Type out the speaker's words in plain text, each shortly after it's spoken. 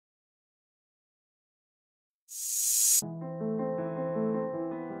Hi,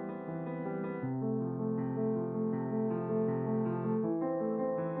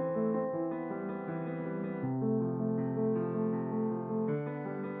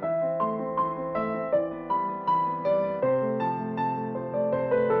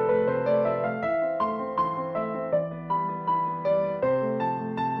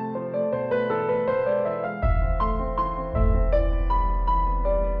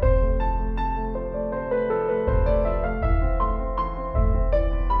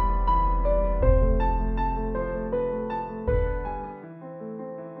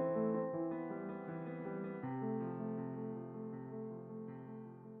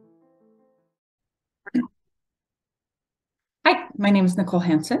 my name is Nicole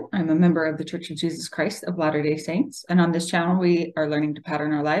Hansen. I'm a member of the Church of Jesus Christ of Latter-day Saints. And on this channel, we are learning to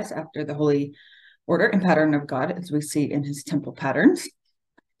pattern our lives after the holy order and pattern of God as we see in his temple patterns.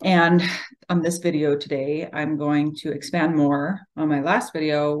 And on this video today, I'm going to expand more. On my last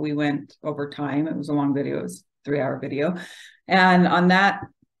video, we went over time. It was a long video. It was a 3-hour video. And on that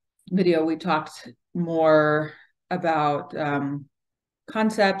video, we talked more about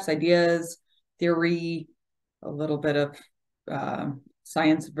concepts, ideas, theory, a little bit of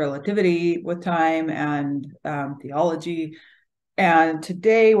science of relativity with time and theology. And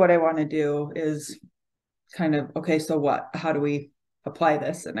today what I want to do is kind of, okay, so what? How do we apply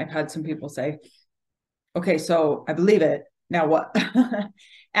this? And I've had some people say, okay, so I believe it. Now what?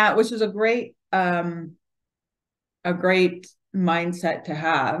 Which is a great mindset to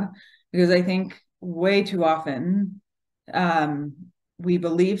have, because I think way too often we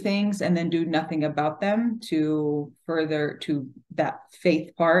believe things and then do nothing about them to further to that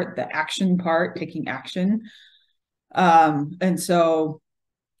faith part, the action part, taking action. And so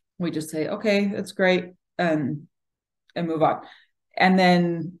we just say, okay, that's great, and move on. And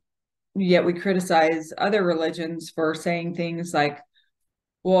then yet we criticize other religions for saying things like,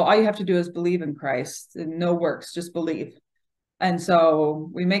 well, all you have to do is believe in Christ, and no works, just believe. And so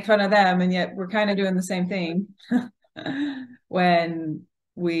we make fun of them, and yet we're kind of doing the same thing when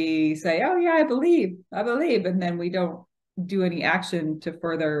we say, oh yeah, I believe, and then we don't do any action to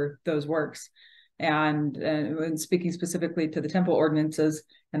further those works. And when speaking specifically to the temple ordinances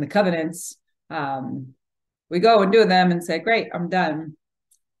and the covenants, we go and do them and say, great, I'm done,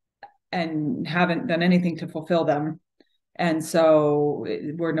 and haven't done anything to fulfill them. And so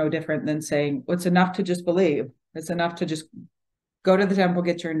we're no different than saying, well, it's enough to just believe. It's enough to just go to the temple,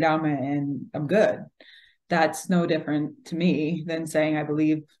 get your endowment, and I'm good. That's no different to me than saying I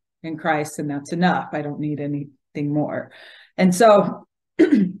believe in Christ and that's enough. I don't need anything more. And so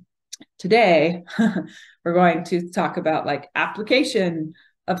today we're going to talk about like application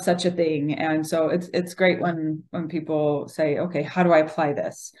of such a thing. And so it's great when people say, okay, how do I apply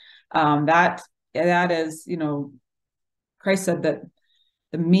this? That is, Christ said that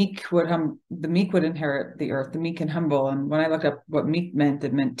the meek would inherit the earth, the meek and humble. And when I looked up what meek meant,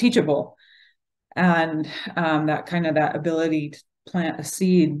 it meant teachable. And that ability to plant a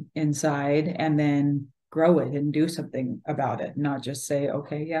seed inside and then grow it and do something about it, not just say,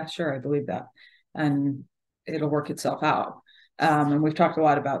 okay, yeah, sure, I believe that, and it'll work itself out. And we've talked a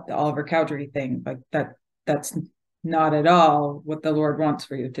lot about the Oliver Cowdery thing, like that's not at all what the Lord wants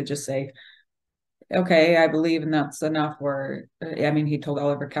for you to just say, okay, I believe, and that's enough. Or, I mean, he told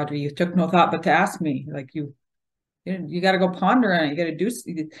Oliver Cowdery, you took no thought but to ask me. Like you got to go ponder on it. You got to do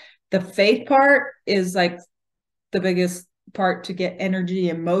the faith part is like the biggest part to get energy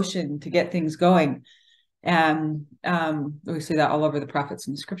and motion to get things going. And we see that all over the prophets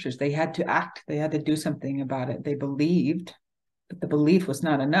and the scriptures. They had to act. They had to do something about it. They believed, but the belief was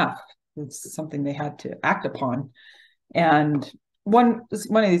not enough. It's something they had to act upon. And one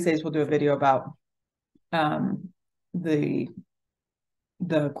of these days we'll do a video about the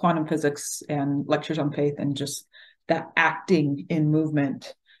quantum physics and lectures on faith and just that acting in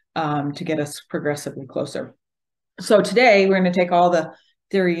movement to get us progressively closer. So today we're going to take all the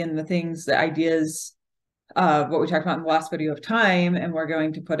theory and the things, the ideas, what we talked about in the last video of time, and we're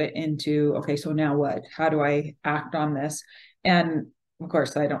going to put it into, okay, so now what? How do I act on this? And of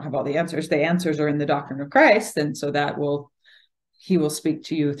course, I don't have all the answers. The answers are in the doctrine of Christ, and so he will speak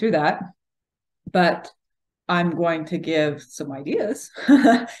to you through that. But I'm going to give some ideas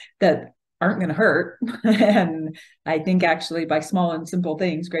that aren't going to hurt. And I think actually by small and simple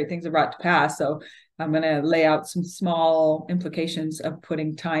things, great things are brought to pass. So I'm going to lay out some small implications of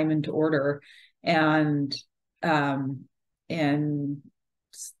putting time into order and some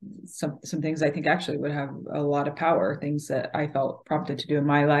things I think actually would have a lot of power, things that I felt prompted to do in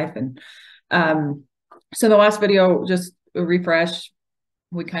my life. And so the last video, just a refresh,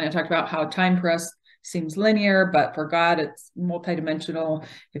 we kind of talked about how time for us seems linear, but for God, it's multidimensional.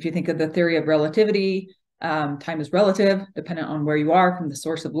 If you think of the theory of relativity, time is relative, dependent on where you are from the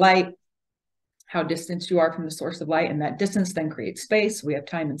source of light, how distant you are from the source of light, and that distance then creates space. We have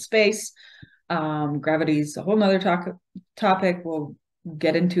time and space. Gravity is a whole nother topic we'll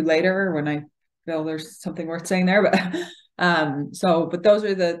get into later when I feel there's something worth saying there. But those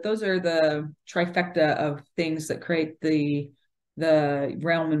are the trifecta of things that create the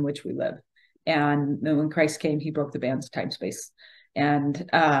realm in which we live. And when Christ came, he broke the bands of time, space, and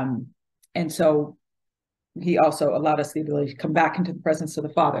so he also allowed us the ability to come back into the presence of the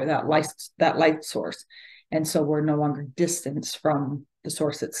Father, that light source. And so we're no longer distanced from the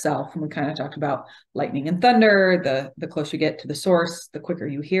source itself. And we kind of talked about lightning and thunder. The closer you get to the source, the quicker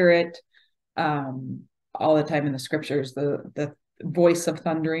you hear it. All the time in the scriptures, the voice of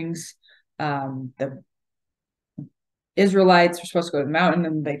thunderings. The Israelites were supposed to go to the mountain,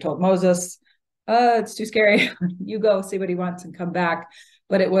 and they told Moses, it's too scary. You go see what he wants and come back.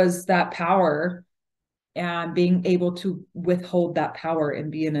 But it was that power and being able to withhold that power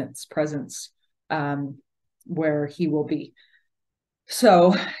and be in its presence, where he will be.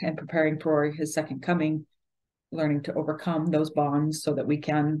 So, and preparing for his second coming, learning to overcome those bonds so that we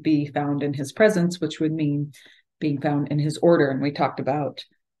can be found in his presence, which would mean being found in his order. And we talked about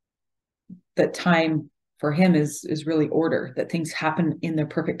that time for him is really order, that things happen in their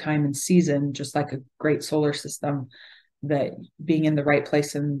perfect time and season, just like a great solar system, that being in the right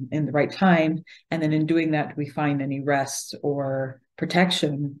place and in the right time. And then in doing that, do we find any rest or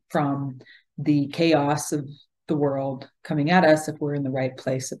protection from the chaos of the world coming at us if we're in the right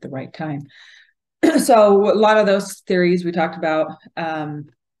place at the right time? So a lot of those theories we talked about. So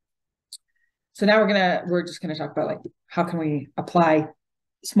now we're just gonna talk about, like, how can we apply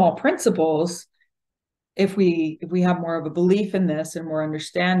small principles if we have more of a belief in this and we're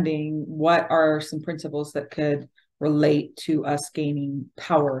understanding what are some principles that could relate to us gaining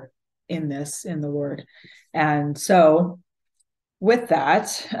power in the Lord. And so with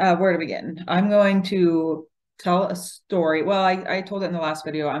that, where to begin? I'm going to tell a story. Well, I told it in the last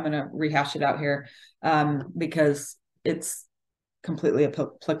video. I'm going to rehash it out here because it's completely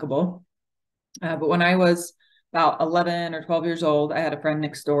applicable. But when I was about 11 or 12 years old, I had a friend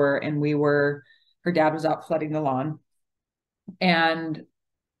next door, and her dad was out flooding the lawn. And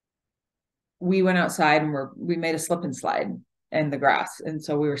we went outside and we made a slip and slide in the grass. And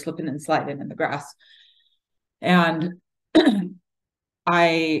so we were slipping and sliding in the grass. And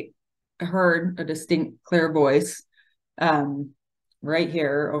I heard a distinct, clear voice right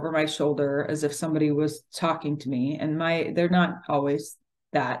here over my shoulder, as if somebody was talking to me. And they're not always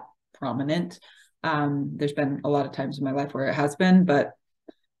that prominent. There's been a lot of times in my life where it has been, but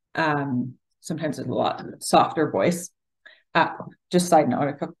sometimes it's a lot softer voice. Just side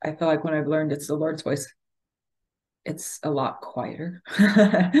note, I feel like when I've learned it's the Lord's voice, it's a lot quieter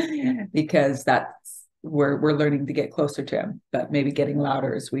because that's where we're learning to get closer to him, but maybe getting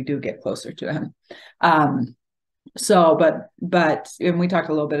louder as we do get closer to him. And we talked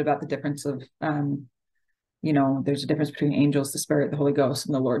a little bit about the difference of, there's a difference between angels, the Spirit, the Holy Ghost,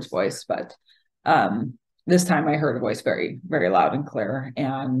 and the Lord's voice. But this time I heard a voice very, very loud and clear,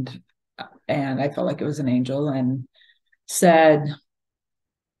 and I felt like it was an angel, and said,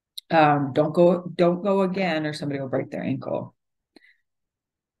 don't go again, or somebody will break their ankle.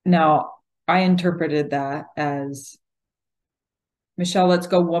 Now, I interpreted that as, Michelle, let's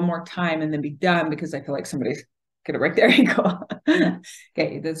go one more time and then be done, because I feel like somebody's gonna break their ankle.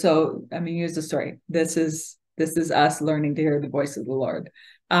 Okay, so here's the story. This is us learning to hear the voice of the Lord.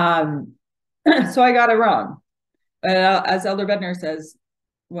 So I got it wrong. As Elder Bednar says,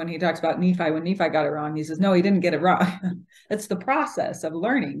 when he talks about Nephi, when Nephi got it wrong, he says, no, he didn't get it wrong. It's the process of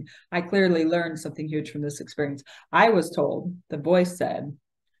learning. I clearly learned something huge from this experience. I was told, the voice said,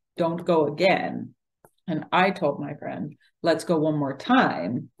 don't go again. And I told my friend, let's go one more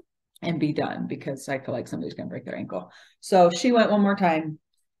time and be done, because I feel like somebody's going to break their ankle. So she went one more time,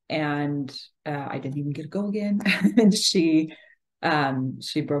 and I didn't even get to go again. And she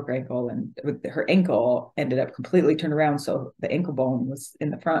broke her ankle, and her ankle ended up completely turned around. So the ankle bone was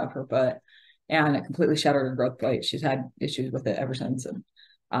in the front of her foot, and it completely shattered her growth plate. She's had issues with it ever since.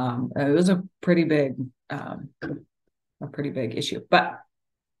 And it was a pretty big issue. But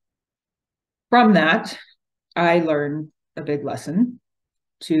from that, I learned a big lesson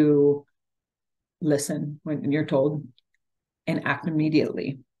to listen when you're told and act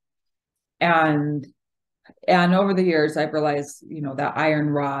immediately. And over the years, I've realized, that iron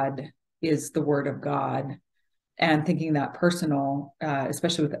rod is the word of God, and thinking that personal,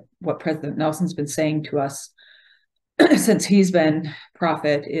 especially with what President Nelson's been saying to us since he's been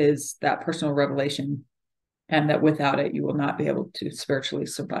prophet, is that personal revelation, and that without it, you will not be able to spiritually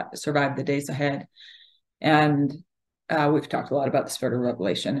survive the days ahead. And we've talked a lot about the spirit of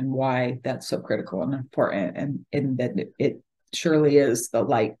revelation and why that's so critical and important, and that it surely is the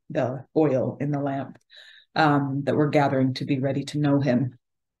light, the oil in the lamp, that we're gathering to be ready to know him.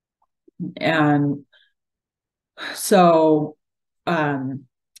 And so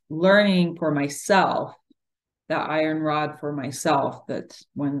learning for myself, that iron rod for myself, that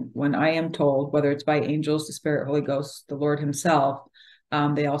when I am told, whether it's by angels, the Spirit, Holy Ghost, the Lord himself,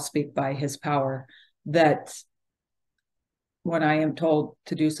 they all speak by his power, that when I am told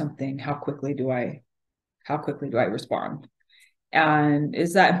to do something, how quickly do I respond? And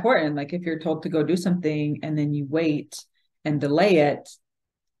is that important? Like if you're told to go do something and then you wait and delay it,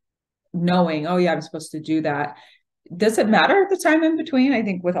 knowing, oh yeah, I'm supposed to do that. Does it matter the time in between? I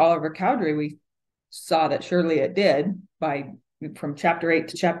think with Oliver Cowdery, we saw that surely it did. From chapter 8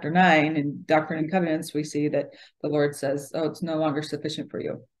 to chapter 9 in Doctrine and Covenants, we see that the Lord says, oh, it's no longer sufficient for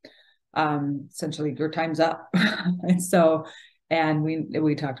you. Essentially, your time's up. And so, and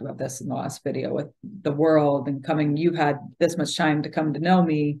we talked about this in the last video with the world and coming, you've had this much time to come to know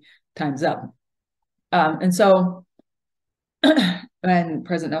me, time's up. And so and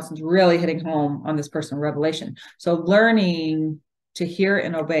President Nelson's really hitting home on this personal revelation. So learning to hear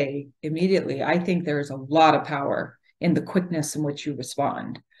and obey immediately, I think there's a lot of power in the quickness in which you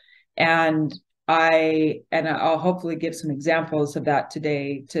respond. And I'll hopefully give some examples of that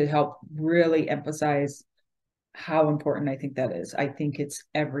today to help really emphasize how important I think that is. I think it's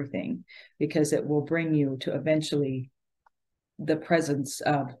everything, because it will bring you to eventually the presence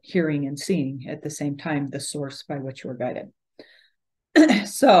of hearing and seeing at the same time, the source by which you're guided.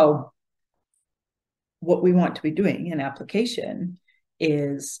 So what we want to be doing in application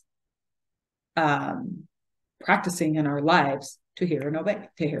is practicing in our lives to hear and obey,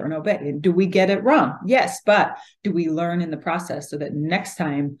 to hear and obey. And do we get it wrong? Yes, but do we learn in the process so that next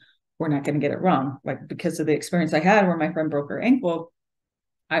time we're not going to get it wrong? Like, because of the experience I had where my friend broke her ankle,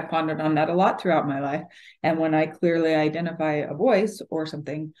 I pondered on that a lot throughout my life. And when I clearly identify a voice or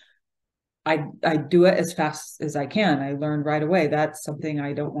something, I do it as fast as I can. I learned right away that's something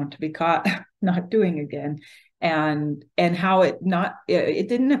I don't want to be caught not doing again. And how it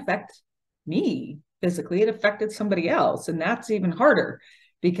didn't affect me physically, it affected somebody else. And that's even harder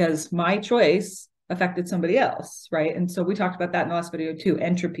because my choice affected somebody else, right? And so we talked about that in the last video too,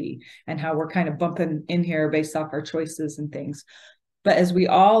 entropy, and how we're kind of bumping in here based off our choices and things. But as we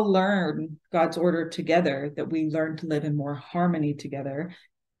all learn God's order together, that we learn to live in more harmony together,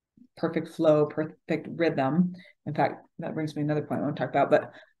 perfect flow, perfect rhythm. In fact, that brings me another point I want to talk about,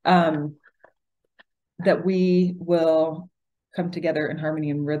 but that we will come together in harmony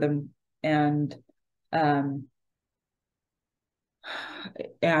and rhythm and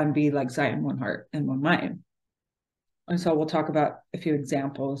be like Zion, one heart and one mind. And so we'll talk about a few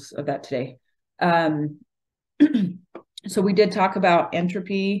examples of that today. So we did talk about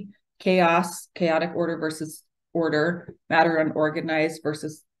entropy, chaos, chaotic order versus order, matter unorganized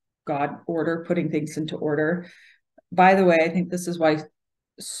versus God order, putting things into order. By the way, I think this is why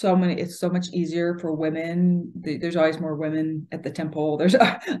it's so much easier for women. There's always more women at the temple. There's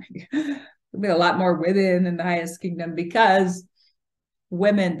be a lot more women in the highest kingdom, because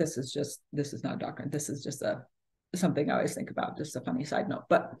women, this is not doctrine. This is just something I always think about, just a funny side note.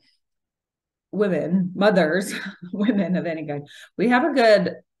 But women, mothers, women of any kind, we have a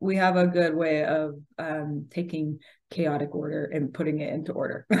good way of taking chaotic order and putting it into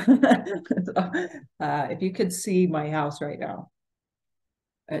order. So, if you could see my house right now,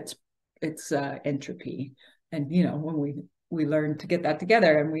 it's entropy. And when we learn to get that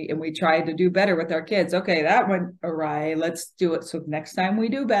together, and we try to do better with our kids. Okay, that went awry, let's do it so next time we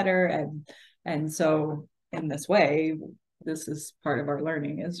do better. And so in this way, this is part of our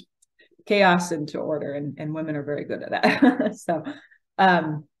learning, is chaos into order, and women are very good at that. So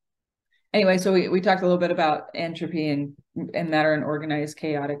anyway, so we talked a little bit about entropy and matter and organized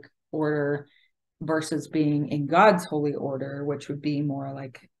chaotic order versus being in God's holy order, which would be more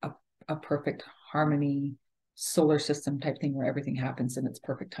like a perfect harmony, solar system type thing, where everything happens in its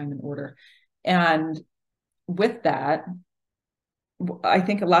perfect time and order. And with that, I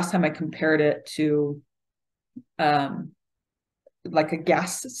think last time I compared it to like a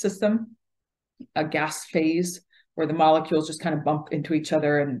gas system, a gas phase, where the molecules just kind of bump into each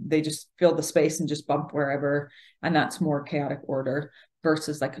other and they just fill the space and just bump wherever. And that's more chaotic order,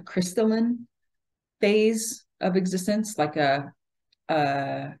 versus like a crystalline phase of existence, like a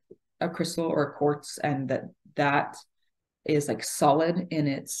crystal or a quartz, and that is like solid in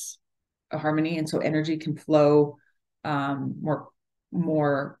its harmony. And so energy can flow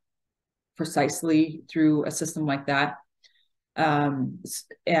more precisely through a system like that. And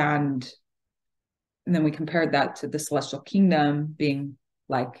then we compared that to the celestial kingdom being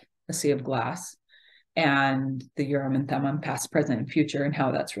like a sea of glass, and the Urim and Thummim, past, present, and future, and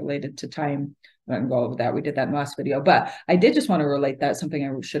how that's related to time. I don't go over that. We did that in the last video, but I did just want to relate that. Something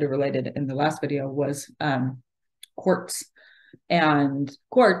I should have related in the last video was quartz. And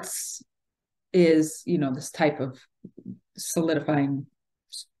quartz is, this type of solidifying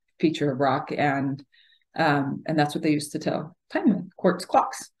feature of rock, and that's what they used to tell time with, quartz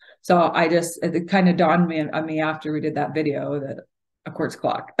clocks. So it kind of dawned on me after we did that video that a quartz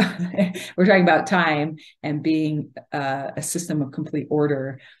clock. We're talking about time and being a system of complete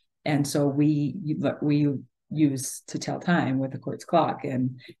order, and so we use to tell time with a quartz clock,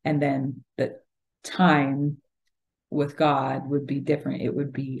 and then the time with God would be different. It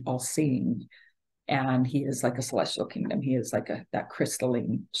would be all seeing, and he is like a celestial kingdom. He is like that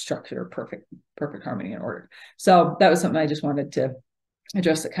crystalline structure, perfect harmony and order. So that was something I just wanted to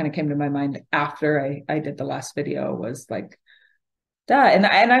address that kind of came to my mind after I did the last video, was like, duh. And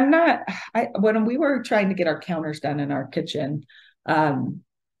I'm not, when we were trying to get our counters done in our kitchen,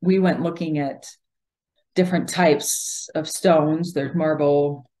 we went looking at different types of stones. There's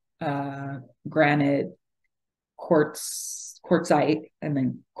marble, granite, quartzite, and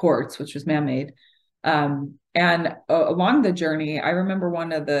then quartz, which was man-made. And along the journey, I remember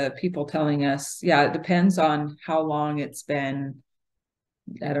one of the people telling us, yeah, it depends on how long it's been,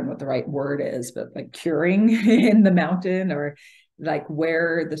 I don't know what the right word is, but like curing in the mountain, or like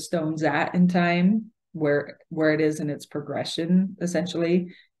where the stone's at in time, where it is in its progression, essentially,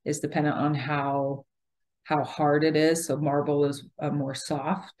 is dependent on how hard it is. So marble is a more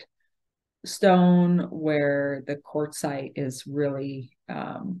soft stone, where the quartzite is really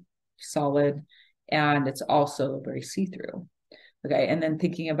solid, and it's also very see-through. Okay, and then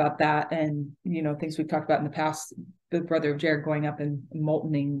thinking about that, and things we've talked about in the past, the brother of Jared going up and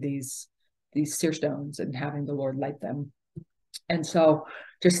moltening these seer stones and having the Lord light them. And so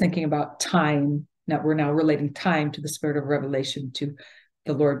just thinking about time, that we're now relating time to the spirit of revelation, to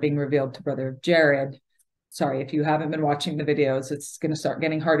the Lord being revealed to brother of Jared. Sorry, if you haven't been watching the videos, it's going to start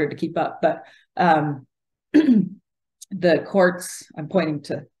getting harder to keep up. But the quartz, I'm pointing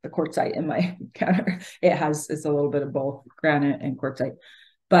to the quartzite in my counter. It's a little bit of both granite and quartzite,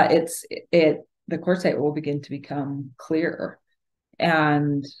 but the quartzite will begin to become clearer.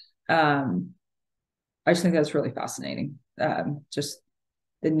 And I just think that's really fascinating. Just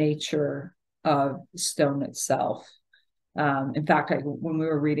the nature of stone itself. In fact, when we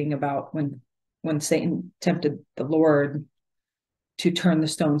were reading about when Satan tempted the Lord to turn the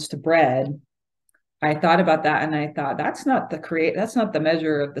stones to bread, I thought about that, and I thought that's not the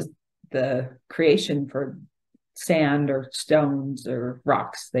measure of the creation for sand or stones or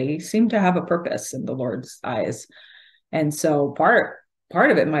rocks. They seem to have a purpose in the Lord's eyes. And so part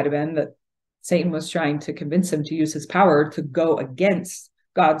of it might have been that Satan was trying to convince him to use his power to go against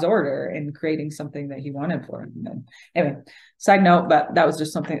God's order in creating something that he wanted for him. And anyway, side note, but that was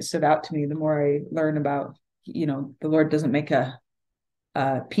just something that stood out to me. The more I learn about, the Lord doesn't make a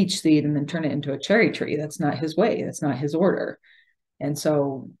peach seed and then turn it into a cherry tree. That's not his way. That's not his order. And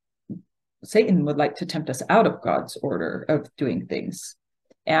so Satan would like to tempt us out of God's order of doing things.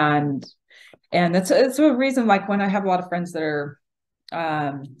 And it's a reason, like when I have a lot of friends that are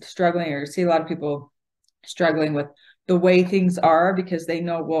struggling, or see a lot of people struggling with the way things are, because they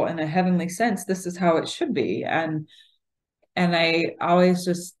know, well, in a heavenly sense, this is how it should be. And I always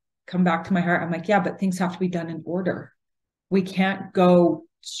just come back to my heart. I'm like, yeah, but things have to be done in order. We can't go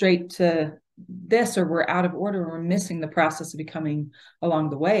straight to this, or we're out of order. We're missing the process of becoming along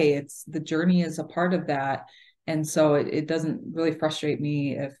the way. The journey is a part of that. And so it doesn't really frustrate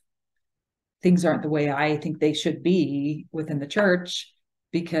me if things aren't the way I think they should be within the church,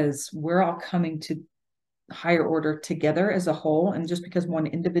 because we're all coming to higher order together as a whole. And just because one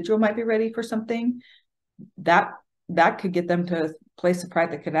individual might be ready for something, that could get them to a place of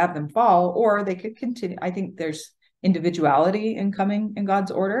pride that could have them fall, or they could continue. I think there's individuality in coming in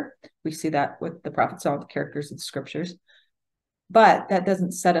God's order. We see that with the prophets, all the characters of the scriptures, but that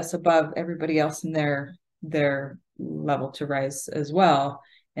doesn't set us above everybody else in their level to rise as well.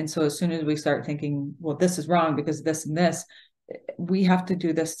 And so as soon as we start thinking, well, this is wrong because of this and this, we have to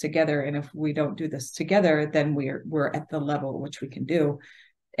do this together. And if we don't do this together, then we're at the level at which we can do.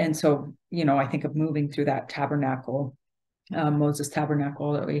 And so, I think of moving through that tabernacle, Moses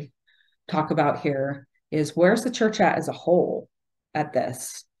tabernacle that we talk about here, is where's the church at as a whole at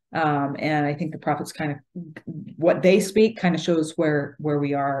this? And I think the prophets kind of, what they speak kind of shows where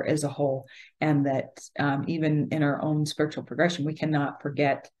we are as a whole, and that even in our own spiritual progression, we cannot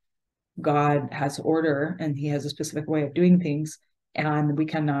forget God has order and he has a specific way of doing things, and we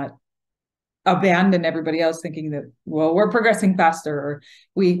cannot abandon everybody else thinking that, well, we're progressing faster, or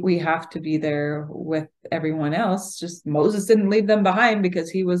we have to be there with everyone else. Just Moses didn't leave them behind because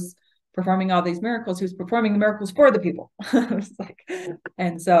he was performing all these miracles. He was performing the miracles for the people.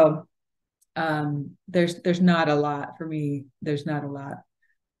 And so there's not a lot for me. There's not a lot.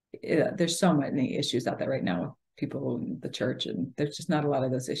 There's so many issues out there right now with people in the church, and there's just not a lot of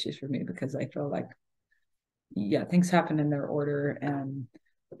those issues for me, because I feel like, yeah, things happen in their order, and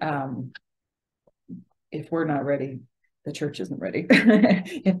if we're not ready, the church isn't ready.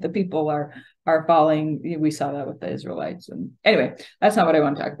 If the people are falling, we saw that with the Israelites. And anyway, that's not what I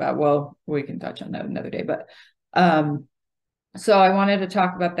want to talk about. Well, we can touch on that another day. But so I wanted to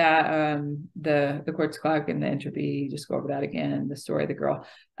talk about that, the quartz clock and the entropy, just go over that again, the story of the girl.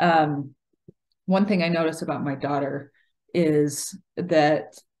 One thing I noticed about my daughter is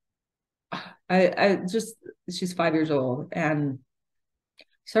that I just, she's 5 years old, and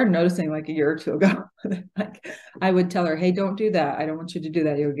started noticing like a year or two ago, like I would tell her, hey, don't do that. I don't want you to do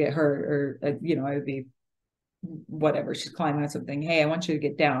that. You'll get hurt. Or, I would be whatever. She's climbing on something. Hey, I want you to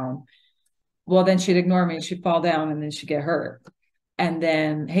get down. Well, then she'd ignore me. She'd fall down and then she'd get hurt. And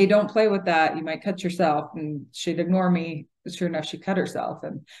then, hey, don't play with that. You might cut yourself. And she'd ignore me. Sure enough, she cut herself.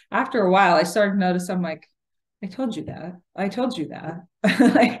 And after a while, I started to notice, I'm like, I told you that. I told you that.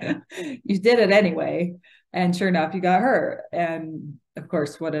 Like, you did it anyway. And sure enough, you got hurt. And of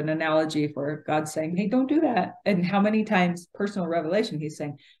course, what an analogy for God saying, hey, don't do that. And how many times, personal revelation, he's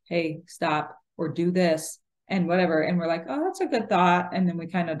saying, hey, stop, or do this, and whatever. And we're like, oh, that's a good thought. And then we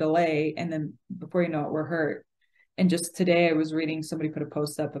kind of delay. And then before you know it, we're hurt. And just today I was reading, somebody put a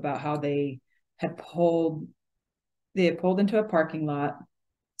post up about how they had pulled into a parking lot,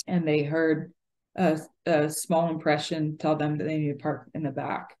 and they heard a small impression tell them that they need to park in the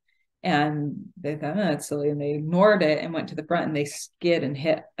back. And they thought, oh, that's silly. And they ignored it and went to the front, and they skid and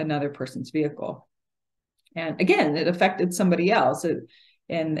hit another person's vehicle. And again, it affected somebody else.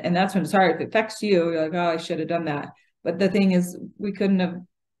 And that's when it's hard. If it affects you, you're like, oh, I should have done that. But the thing is, we couldn't have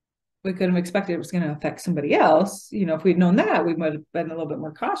expected it was going to affect somebody else. If we'd known that, we might have been a little bit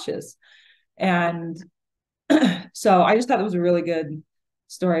more cautious. And so I just thought it was a really good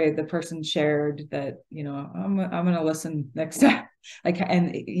story the person shared, that I'm going to listen next time.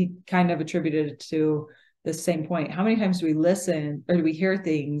 And he kind of attributed it to the same point. How many times do we listen, or do we hear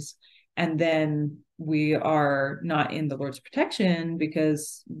things, and then we are not in the Lord's protection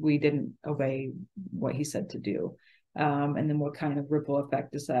because we didn't obey what he said to do? And then what kind of ripple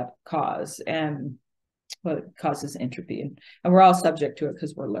effect does that cause? And what causes entropy? And we're all subject to it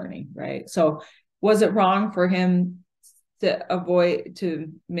because we're learning, right? So was it wrong for him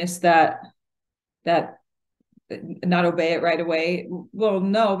to miss that not obey it right away? Well,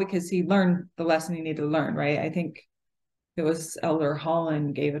 no, because he learned the lesson he needed to learn, right? I think it was Elder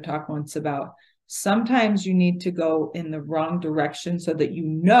Holland gave a talk once about, sometimes you need to go in the wrong direction so that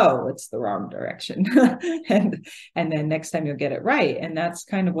it's the wrong direction. and then next time you'll get it right. And that's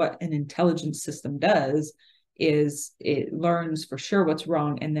kind of what an intelligence system does, is it learns for sure what's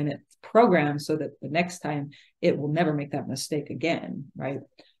wrong, and then it's programmed so that the next time it will never make that mistake again, right?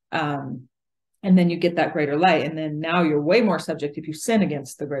 And then you get that greater light, and then now you're way more subject. If you sin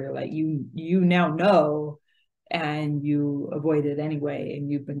against the greater light, you now know, and you avoid it anyway, and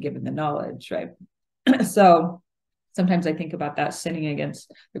you've been given the knowledge, right? So sometimes I think about that, sinning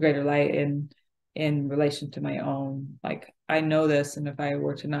against the greater light in relation to my own, like, I know this, and if I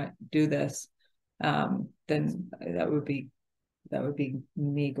were to not do this, then that would be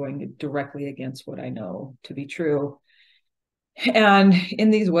me going directly against what I know to be true. And in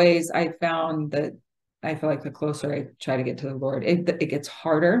these ways, I found that I feel like the closer I try to get to the Lord, it gets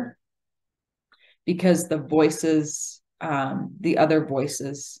harder, because the voices, the other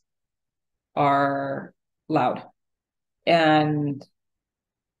voices, are loud. And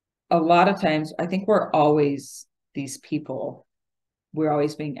a lot of times, I think we're always these people. We're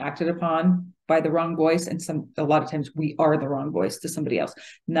always being acted upon by the wrong voice, and a lot of times we are the wrong voice to somebody else,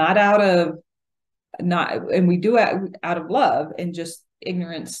 and we do it out of love and just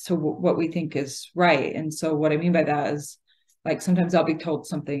ignorance to what we think is right. And so what I mean by that is, like, sometimes I'll be told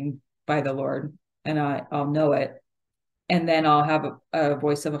something by the Lord, and I'll know it, and then I'll have a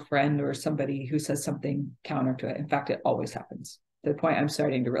voice of a friend or somebody who says something counter to it. In fact, it always happens, to the point I'm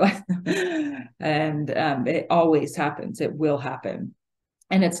starting to realize. And it always happens. It will happen.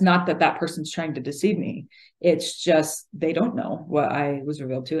 And it's not that that person's trying to deceive me. It's just they don't know what I was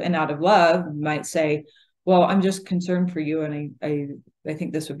revealed to. And out of love might say, well, I'm just concerned for you. And I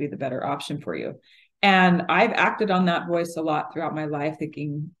think this would be the better option for you. And I've acted on that voice a lot throughout my life,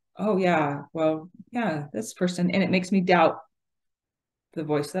 thinking, oh, yeah, well, yeah, this person. And it makes me doubt the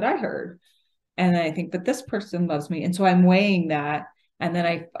voice that I heard. And I think, but this person loves me. And so I'm weighing that. And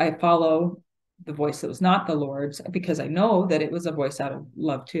then I follow the voice that was not the Lord's, because I know that it was a voice out of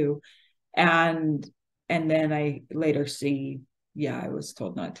love too. And then I later see, yeah, I was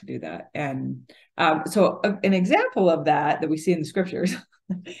told not to do that. And so an example of that we see in the scriptures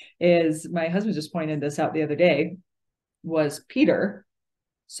is, my husband just pointed this out the other day, was Peter.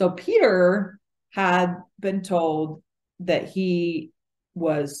 So Peter had been told that he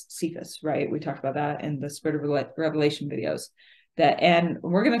was Cephas, right? We talked about that in the Spirit of Revelation videos. And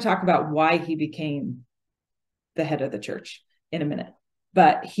we're going to talk about why he became the head of the church in a minute.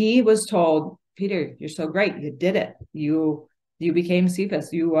 But he was told, Peter, you're so great. You did it. You became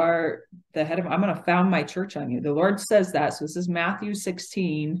Cephas. You are the head of, I'm going to found my church on you. The Lord says that. So this is Matthew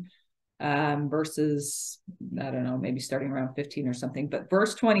 16, verses, I don't know, maybe starting around 15 or something, but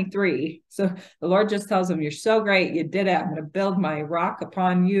verse 23. So the Lord just tells him, you're so great. You did it. I'm going to build my rock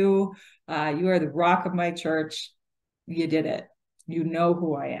upon you. You are the rock of my church. You did it. You know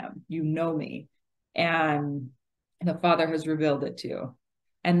who I am. You know me. And the Father has revealed it to you.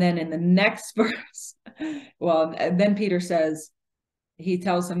 And then in the next verse, well, then Peter says, he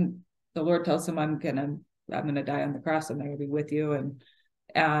tells him, the Lord tells him, I'm gonna die on the cross. I'm not gonna be with you.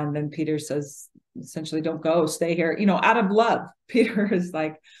 And then Peter says, essentially, don't go, stay here, out of love. Peter is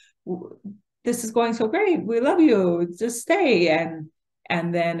like, this is going so great. We love you. Just stay.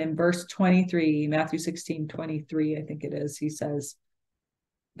 And then in verse 23, Matthew 16, 23, I think it is, he says,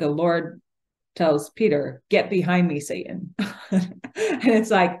 the Lord tells Peter, get behind me, Satan. And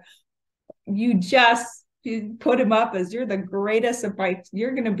it's like, you put him up as you're the greatest of fights.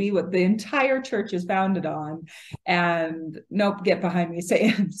 You're going to be what the entire church is founded on. And nope, get behind me,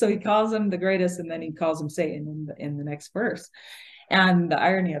 Satan. So he calls him the greatest, and then he calls him Satan in the next verse. And the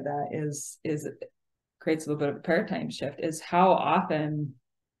irony of that is it creates a little bit of a paradigm shift, is how often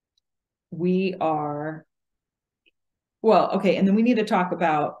we are, well, okay. And then we need to talk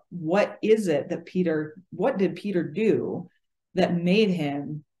about what did Peter do that made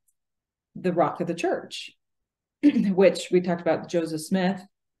him the rock of the church, which we talked about. Joseph Smith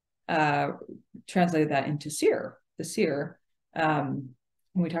translated that into the seer. And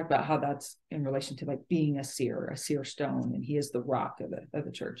we talked about how that's in relation to like being a seer stone, and he is the rock of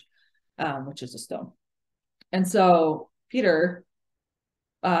the church, which is a stone. And so Peter,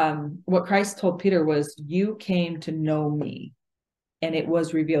 what Christ told Peter was, you came to know me, and it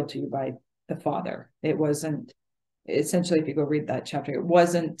was revealed to you by the Father. It wasn't, essentially, if you go read that chapter, it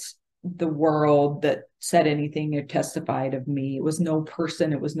wasn't the world that said anything or testified of me. It was no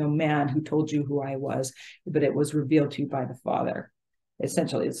person, it was no man who told you who I was, but it was revealed to you by the Father.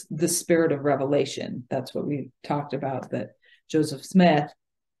 Essentially, it's the spirit of revelation. That's what we talked about, that Joseph Smith,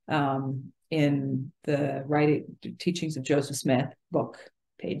 in the teachings of Joseph Smith book,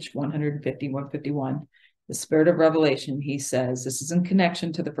 page 150, 151, the spirit of revelation, he says, this is in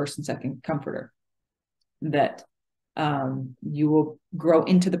connection to the first and second comforter, that you will grow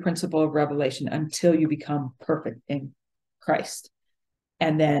into the principle of revelation until you become perfect in Christ.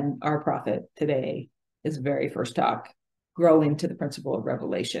 And then our prophet today, his very first talk, grow into the principle of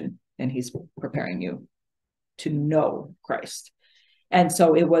revelation, and he's preparing you to know Christ. And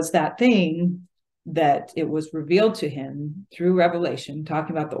so it was that thing that it was revealed to him through revelation,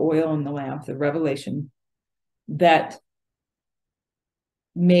 talking about the oil and the lamp, the revelation, that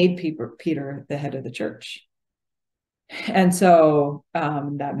made Peter the head of the church. And so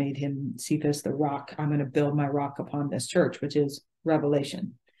that made him Cephas, the rock. I'm going to build my rock upon this church, which is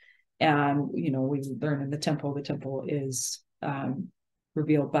revelation. And, we learn in the temple is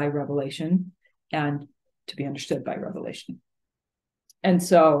revealed by revelation and to be understood by revelation. And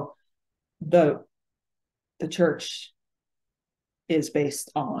so the church is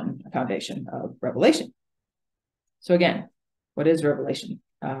based on a foundation of revelation. So again, what is revelation?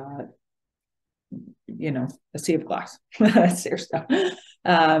 A sea of glass, serious stuff,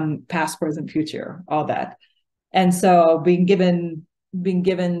 past, present, future, all that. And so being given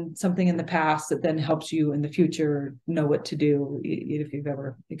something in the past that then helps you in the future know what to do. If you've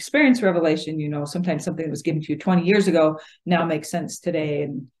ever experienced revelation, sometimes something that was given to you 20 years ago now makes sense today,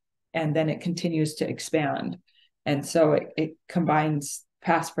 and then it continues to expand. And so it combines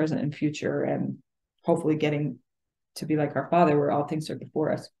past, present, and future, and hopefully getting to be like our Father, where all things are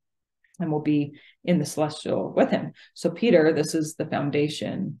before us. and will be in the celestial with him. So Peter, this is the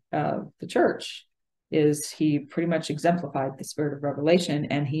foundation of the church, is he pretty much exemplified the spirit of revelation,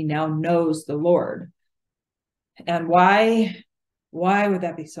 and he now knows the Lord. And why would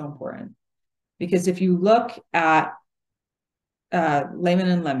that be so important? Because if you look at Laman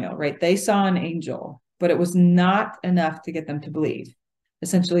and Lemuel, right, they saw an angel, but it was not enough to get them to believe.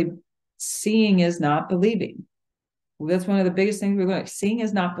 Essentially, seeing is not believing. That's one of the biggest things we're going to, seeing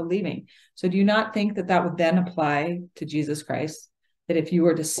is not believing. So do you not think that that would then apply to Jesus Christ? That if you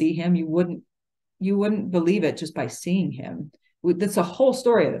were to see him, you wouldn't believe it just by seeing him. That's the whole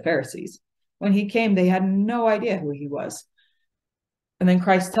story of the Pharisees. When he came, they had no idea who he was. And then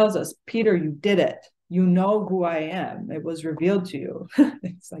Christ tells us, Peter, you did it. You know who I am. It was revealed to you.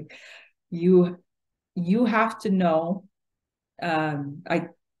 It's like, you have to know.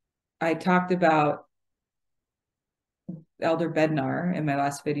 I talked about Elder Bednar in my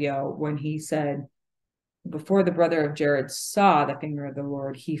last video when he said, before the brother of Jared saw the finger of the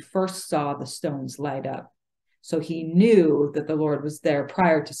Lord, he first saw the stones light up. So he knew that the Lord was there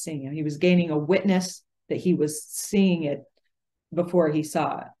prior to seeing him. He was gaining a witness that he was seeing it before he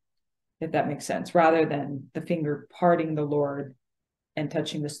saw it, if that makes sense, rather than the finger parting the Lord and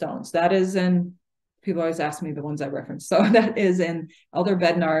touching the stones. That is in, people always ask me the ones I reference. So that is in Elder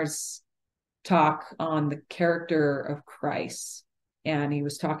Bednar's talk on the character of Christ. And he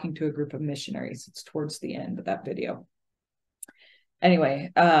was talking to a group of missionaries. It's towards the end of that video.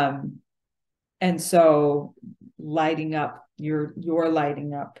 Anyway, and so lighting up, you're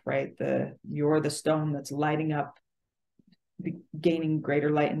lighting up, right? You're the stone that's lighting up, gaining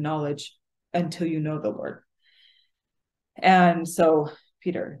greater light and knowledge until you know the Lord. And so,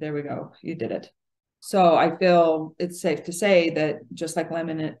 Peter, there we go. You did it. So I feel it's safe to say that just like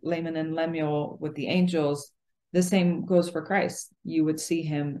Laman and Lemuel with the angels, the same goes for Christ. You would see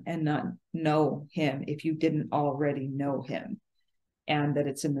him and not know him if you didn't already know him. And that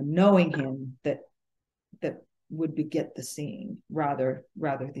it's in the knowing him that would beget the seeing, rather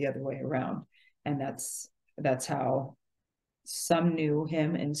the other way around. And that's how some knew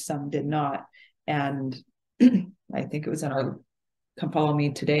him and some did not. And I think it was in our Come Follow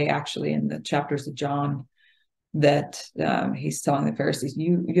Me today, actually, in the chapters of John, that he's telling the Pharisees,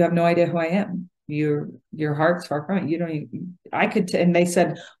 you have no idea who I am. Your heart's far from it. You don't even, and they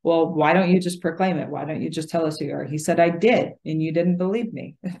said, well, why don't you just proclaim it? Why don't you just tell us who you are? He said, I did, and you didn't believe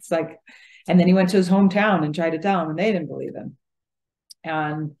me. It's like, and then he went to his hometown and tried to tell them, and they didn't believe him.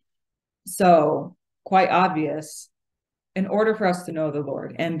 And so, quite obvious, in order for us to know the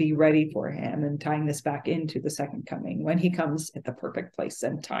Lord and be ready for him, and tying this back into the second coming, when he comes at the perfect place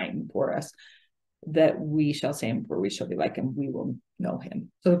and time for us, that we shall see him, for we shall be like him, we will know him.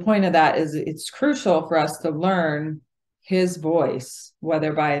 So the point of that is it's crucial for us to learn his voice,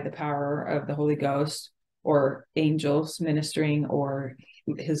 whether by the power of the Holy Ghost or angels ministering or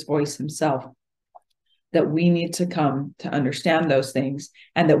his voice himself, that we need to come to understand those things,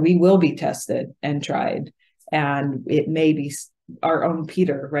 and that we will be tested and tried. And it may be our own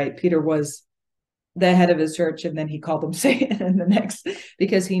Peter, right? Peter was the head of his church, and then he called him Satan in the next,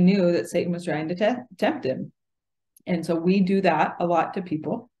 because he knew that Satan was trying to tempt him. And so we do that a lot to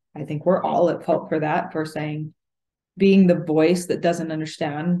people. I think we're all at fault for that, for saying, being the voice that doesn't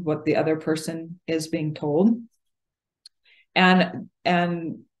understand what the other person is being told. And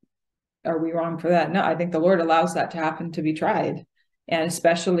are we wrong for that? No, I think the Lord allows that to happen, to be tried. And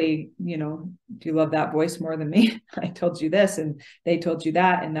especially, do you love that voice more than me? I told you this and they told you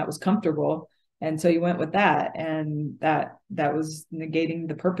that, and that was comfortable. And so you went with that, and that was negating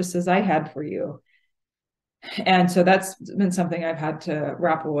the purposes I had for you. And so that's been something I've had to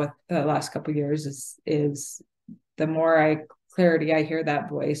grapple with the last couple of years, is the more clarity I hear that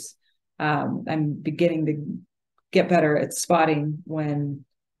voice, I'm beginning to get better at spotting when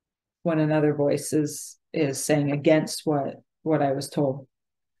another voice is saying against what I was told.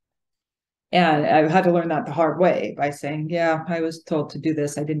 And I've had to learn that the hard way, by saying, yeah, I was told to do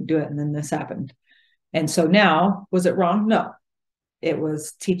this, I didn't do it, and then this happened. And so now, was it wrong? No, it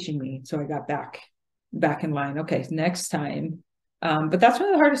was teaching me. So I got back in line. Okay, next time. But that's one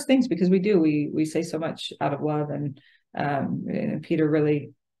of the hardest things, because we say so much out of love, and Peter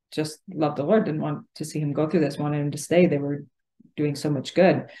really just loved the Lord, didn't want to see him go through this, wanted him to stay. They were doing so much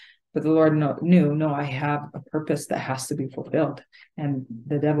good. But the Lord knew, I have a purpose that has to be fulfilled. And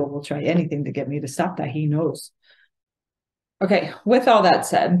the devil will try anything to get me to stop that. He knows. Okay, with all that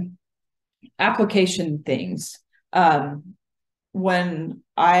said, application things. When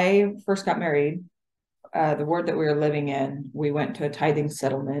I first got married, the ward that we were living in, we went to a tithing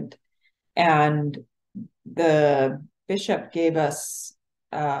settlement. And the bishop gave us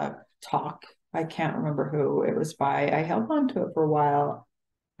talk. I can't remember who it was by. I held on to it for a while.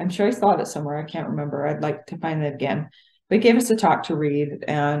 I'm sure I saw it somewhere. I can't remember. I'd like to find it again. But he gave us a talk to read.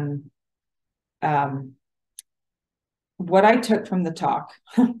 And um, what I took from the talk,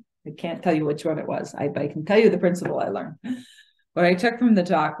 I can't tell you which one it was. I can tell you the principle I learned. What I took from the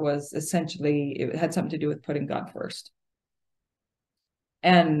talk was essentially, it had something to do with putting God first.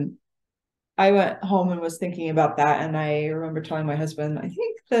 And I went home and was thinking about that. And I remember telling my husband, I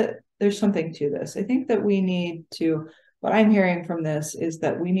think that there's something to this. I think that we need to, what I'm hearing from this is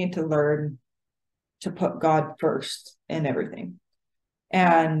that we need to learn to put God first in everything.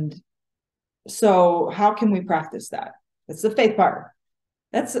 And so how can we practice that? That's the faith part.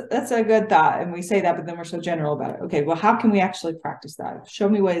 That's a good thought. And we say that, but then we're so general about it. Okay, well, how can we actually practice that? Show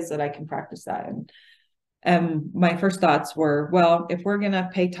me ways that I can practice that. And my first thoughts were, well, if we're going to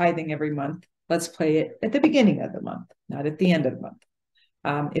pay tithing every month, let's pay it at the beginning of the month, not at the end of the month.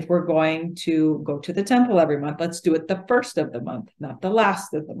 If we're going to go to the temple every month, let's do it the first of the month, not the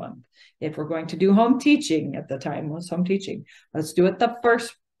last of the month. If we're going to do home teaching, at the time was home teaching, let's do it the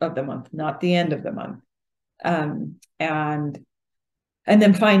first of the month, not the end of the month. And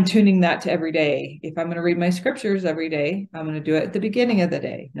then fine tuning that to every day. If I'm going to read my scriptures every day, I'm going to do it at the beginning of the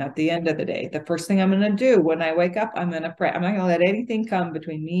day, not the end of the day. The first thing I'm going to do when I wake up, I'm going to pray. I'm not going to let anything come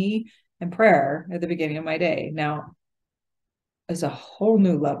between me and prayer at the beginning of my day. Now, is a whole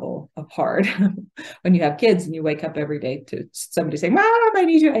new level of hard when you have kids and you wake up every day to somebody saying, Mom, I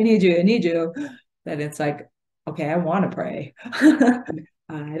need you, I need you, I need you. Then it's like, okay, I want to pray.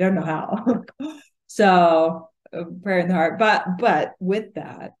 I don't know how. So prayer in the heart. But with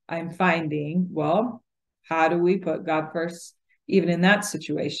that, I'm finding, well, how do we put God first? Even in that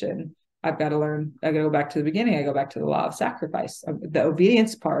situation, I've got to learn, I got to go back to the beginning. I go back to the law of sacrifice. The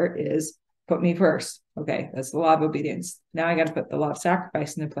obedience part is put me first. Okay, that's the law of obedience. Now I got to put the law of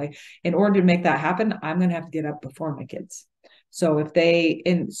sacrifice into play. In order to make that happen, I'm going to have to get up before my kids. So if they,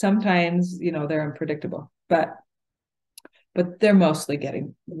 and sometimes, they're unpredictable, but they're mostly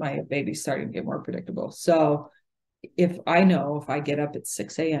getting, my baby's starting to get more predictable. So if I get up at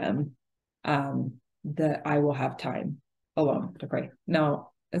 6 a.m., that I will have time alone to pray.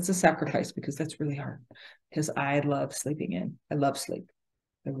 Now, it's a sacrifice because that's really hard because I love sleeping in. I love sleep.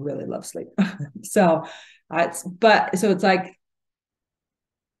 I really love sleep. So it's like,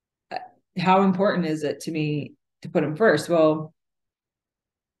 how important is it to me to put him first? Well,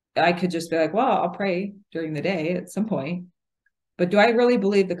 I could just be like, well, I'll pray during the day at some point. But do I really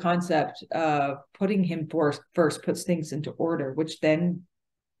believe the concept of putting him first puts things into order, which then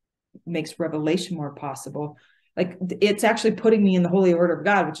makes revelation more possible? Like, it's actually putting me in the holy order of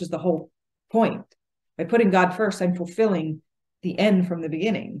God, which is the whole point. By putting God first, I'm fulfilling the end from the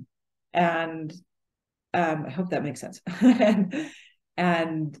beginning. And I hope that makes sense.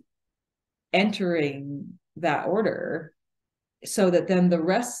 and entering that order so that then the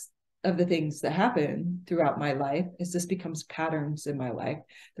rest of the things that happen throughout my life, as this becomes patterns in my life,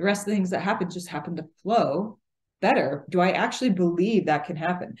 the rest of the things that happen just happen to flow better. Do I actually believe that can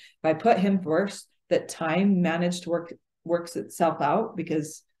happen? If I put him first, that time managed to works itself out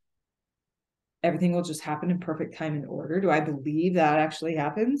because everything will just happen in perfect time and order. Do I believe that actually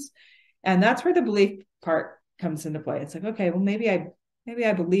happens? And that's where the belief part comes into play. It's like, okay, well, maybe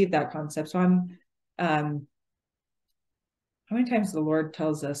I believe that concept. So I'm how many times the Lord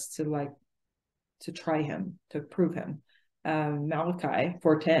tells us to try him, to prove him. Malachi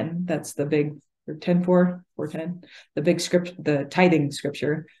 4:10, that's the big, or 10:4, 4:10, the big script, the tithing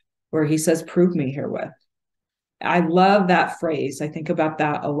scripture, where he says, prove me herewith. I love that phrase. I think about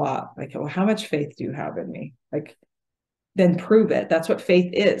that a lot. Like, oh, how much faith do you have in me? Like, then prove it. That's what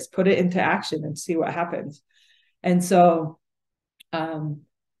faith is. Put it into action and see what happens. And so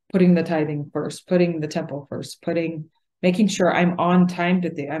putting the tithing first, putting the temple first, making sure I'm on time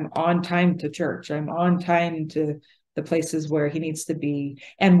I'm on time to church. I'm on time to the places where he needs to be.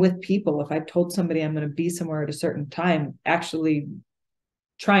 And with people, if I've told somebody I'm going to be somewhere at a certain time, actually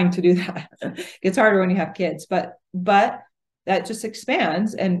trying to do that. It's harder when you have kids, but that just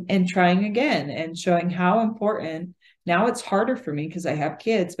expands and trying again and showing how important. Now it's harder for me because I have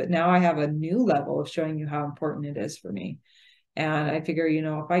kids, but now I have a new level of showing you how important it is for me. And I figure,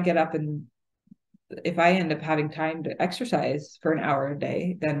 if I get up and if I end up having time to exercise for an hour a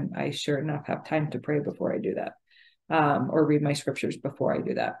day, then I sure enough have time to pray before I do that, or read my scriptures before I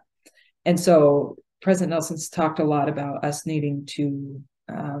do that. And so President Nelson's talked a lot about us needing to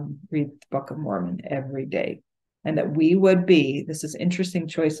read the Book of Mormon every day, and that we would be, this is interesting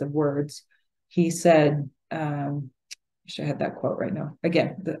choice of words. He said, I wish I had that quote right now.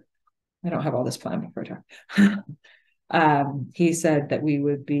 Again, I don't have all this planned before I talk. He said that we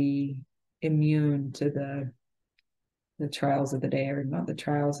would be immune to the trials of the day, or not the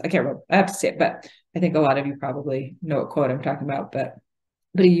trials. I can't remember. I have to say it, but I think a lot of you probably know what quote I'm talking about. But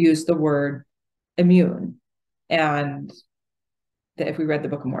he used the word immune, and that if we read the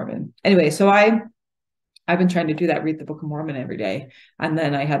Book of Mormon, anyway. So I've been trying to do that, read the Book of Mormon every day, and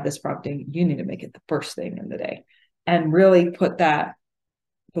then I had this prompting: you need to make it the first thing in the day, and really put that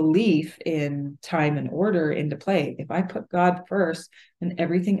belief in time and order into play. If I put God first, then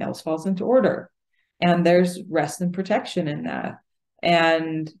everything else falls into order. And there's rest and protection in that.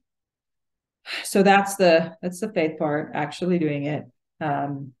 And so that's the faith part, actually doing it.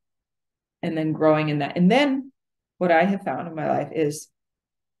 And then growing in that. And then what I have found in my life is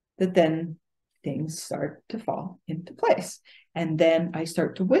that then things start to fall into place. And then I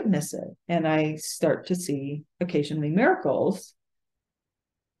start to witness it, and I start to see occasionally miracles.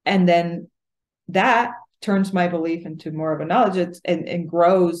 And then that turns my belief into more of a knowledge, and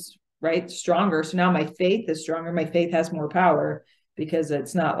grows, right, stronger. So now my faith is stronger. My faith has more power, because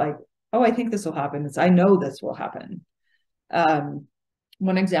it's not like, oh, I think this will happen. It's, I know this will happen.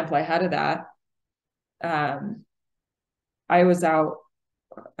 One example I had of that, I was out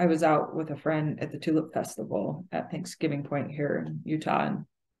with a friend at the Tulip Festival at Thanksgiving Point here in Utah. And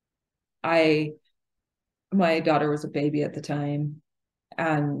my daughter was a baby at the time,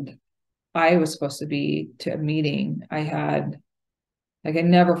 and I was supposed to be to a meeting. I had, like, I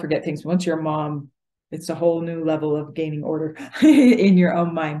never forget things. Once you're a mom, it's a whole new level of gaining order in your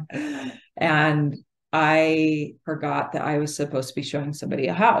own mind. And I forgot that I was supposed to be showing somebody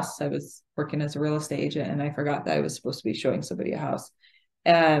a house. I was working as a real estate agent, and I forgot that I was supposed to be showing somebody a house.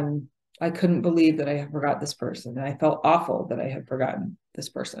 And I couldn't believe that I had forgot this person. And I felt awful that I had forgotten this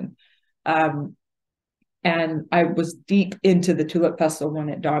person. And I was deep into the Tulip Festival when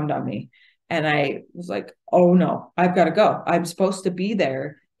it dawned on me. And I was like, oh no, I've got to go. I'm supposed to be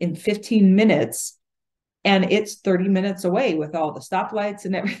there in 15 minutes. And it's 30 minutes away with all the stoplights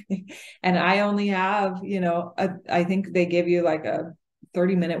and everything. And I only have, I think they give you like a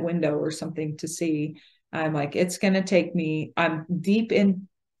 30-minute window or something to see. I'm like, it's going to take me, I'm deep into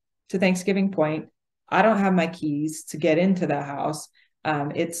Thanksgiving Point. I don't have my keys to get into the house.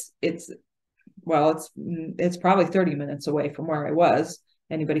 It's probably 30 minutes away from where I was.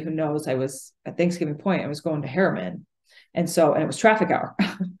 Anybody who knows, I was at Thanksgiving Point, I was going to Harriman. And it was traffic hour.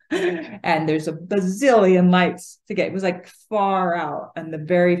 And there's a bazillion lights to get. It was like far out on the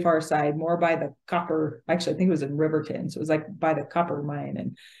very far side, more by the copper. Actually, I think it was in Riverton. So it was like by the copper mine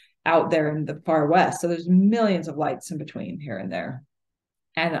and out there in the far west. So there's millions of lights in between here and there.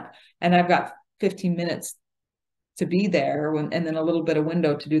 And I've got 15 minutes to be there, and then a little bit of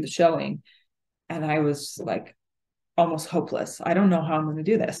window to do the showing. And I was like almost hopeless. I don't know how I'm going to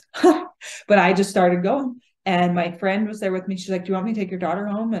do this. But I just started going. And my friend was there with me. She's like, do you want me to take your daughter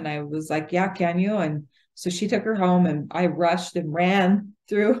home? And I was like, yeah, can you? And so she took her home, and I rushed and ran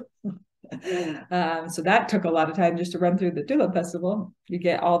through. So that took a lot of time, just to run through the Tulip Festival. You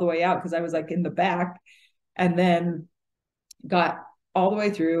get all the way out, because I was like in the back, and then got all the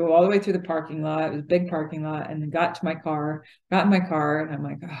way through the parking lot. It was a big parking lot. And then got in my car, and I'm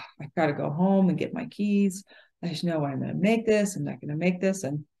like, oh, I've got to go home and get my keys. I just know I'm going to make this. I'm not going to make this.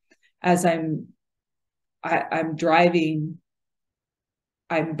 And as I'm driving,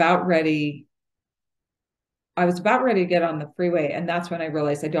 I was about ready to get on the freeway. And that's when I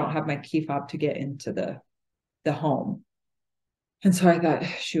realized I don't have my key fob to get into the home. And so I thought,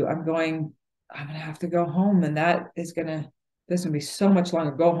 shoot, I'm going to have to go home. And there's going to be so much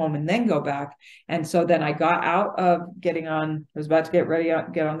longer. Go home and then go back. And so then I got out of I was about to get ready to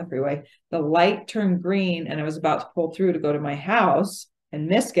get on the freeway. The light turned green, and I was about to pull through to go to my house and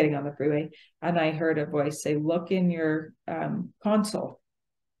missed getting on the freeway. And I heard a voice say, look in your console.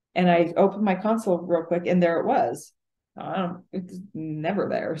 And I opened my console real quick, and there it was. It's never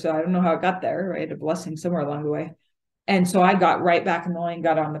there. So I don't know how it got there. I had a blessing somewhere along the way. And so I got right back in the lane,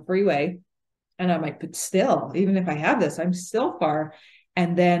 got on the freeway. And I'm like, but still, even if I have this, I'm still far.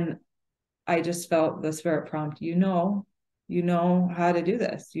 And then I just felt the Spirit prompt, you know how to do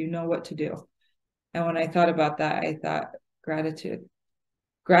this. You know what to do. And when I thought about that, I thought gratitude.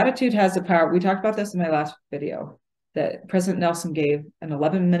 Gratitude has the power. We talked about this in my last video, that President Nelson gave an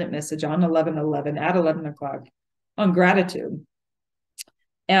 11-minute message on 11/11 at 11 o'clock on gratitude.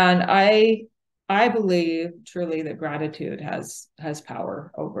 And I believe truly that gratitude has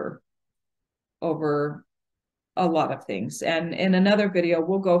power over a lot of things. And in another video,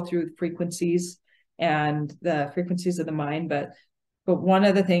 we'll go through frequencies and the frequencies of the mind. But one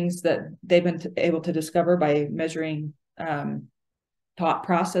of the things that they've been able to discover by measuring thought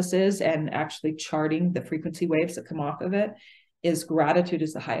processes and actually charting the frequency waves that come off of it, is gratitude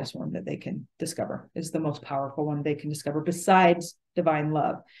is the highest one that they can discover, is the most powerful one they can discover besides divine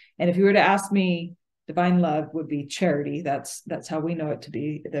love. And if you were to ask me, divine love would be charity. That's how we know it to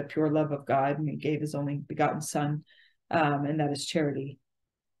be, the pure love of God, and he gave his only begotten son, and that is charity.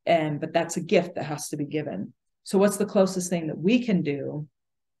 But that's a gift that has to be given. So what's the closest thing that we can do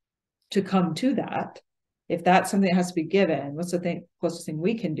to come to that? If that's something that has to be given, what's the closest thing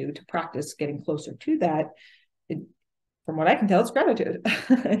we can do to practice getting closer to that? From what I can tell, it's gratitude.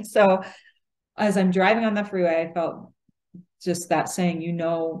 So as I'm driving on the freeway, I felt just that saying, you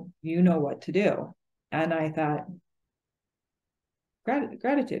know what to do. And I thought,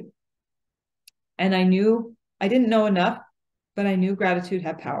 gratitude. And I knew, I didn't know enough, but I knew gratitude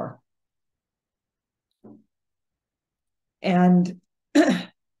had power. And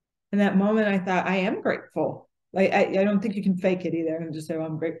in that moment, I thought, I am grateful. Like, I don't think you can fake it either and just say, oh,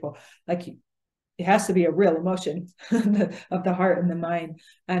 I'm grateful. Like, it has to be a real emotion of the heart and the mind.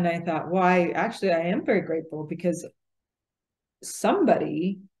 And I thought, well, I am very grateful because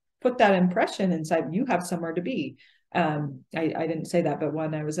somebody put that impression inside. You have somewhere to be. I didn't say that, but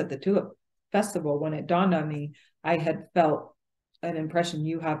when I was at the Tulip Festival, when it dawned on me, I had felt an impression.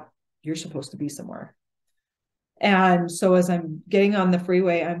 You're supposed to be somewhere. And so as I'm getting on the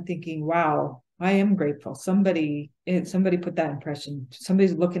freeway, I'm thinking, wow, I am grateful. Somebody put that impression.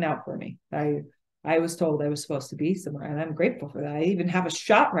 Somebody's looking out for me. I was told I was supposed to be somewhere, and I'm grateful for that. I even have a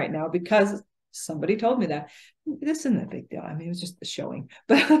shot right now because somebody told me that. This isn't a big deal. I mean, it was just a showing,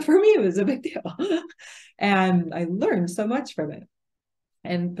 but for me, it was a big deal. And I learned so much from it.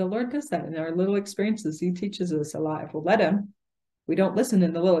 And the Lord does that in our little experiences. He teaches us a lot. If we'll let him, we don't listen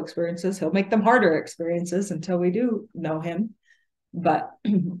in the little experiences, he'll make them harder experiences until we do know him. But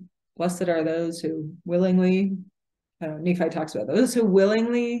blessed are those who willingly, Nephi talks about those who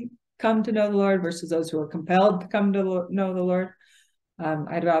willingly come to know the Lord versus those who are compelled to come to know the Lord.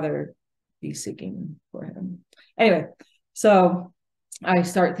 I'd rather be seeking for him. Anyway, so I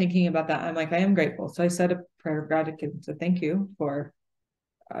start thinking about that. I'm like, I am grateful. So I said a prayer of gratitude. So thank you for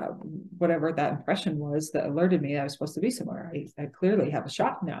whatever that impression was that alerted me I was supposed to be somewhere. I clearly have a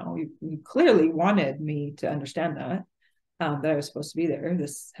shot now. You clearly wanted me to understand that I was supposed to be there.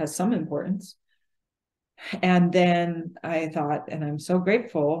 This has some importance. And then I thought, and I'm so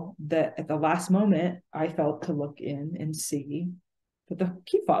grateful that at the last moment, I felt to look in and see that the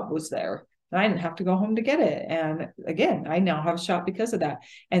key fob was there. And I didn't have to go home to get it. And again, I now have a shot because of that.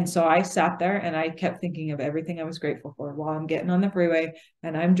 And so I sat there and I kept thinking of everything I was grateful for while I'm getting on the freeway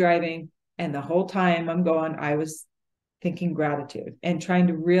and I'm driving. And the whole time I'm going, I was thinking gratitude and trying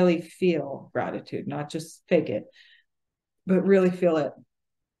to really feel gratitude, not just fake it, but really feel it.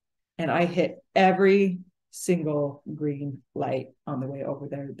 And I hit every single green light on the way over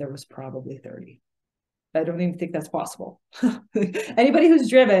there. There was probably 30. I don't even think that's possible. Anybody who's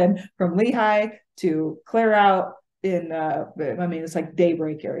driven from Lehigh to clear out in, it's like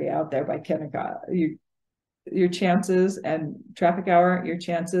daybreak area out there by Kennecott. Your chances and traffic hour, your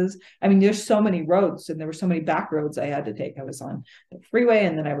chances. I mean, there's so many roads and there were so many back roads I had to take. I was on the freeway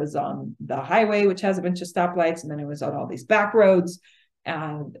and then I was on the highway, which has a bunch of stoplights. And then I was on all these back roads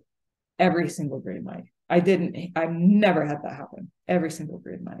and every single green light. I've never had that happen. Every single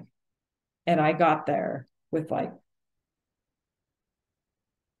green light. And I got there with like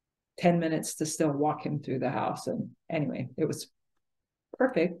 10 minutes to still walk him through the house. And anyway, it was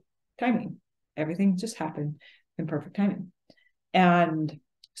perfect timing. Everything just happened in perfect timing. And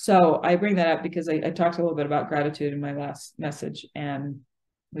so I bring that up because I talked a little bit about gratitude in my last message. And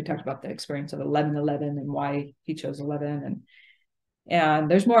we talked about the experience of 11/11 and why he chose 11. And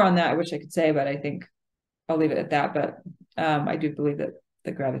there's more on that I wish I could say, but I think I'll leave it at that. But I do believe that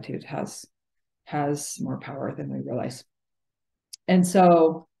the gratitude has more power than we realize. And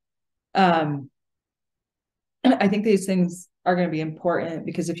so I think these things are going to be important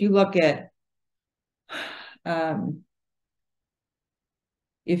because if you look at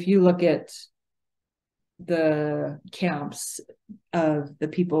the camps of the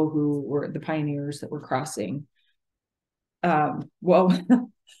people who were the pioneers that were crossing, well,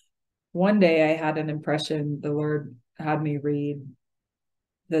 one day I had an impression, the Lord had me read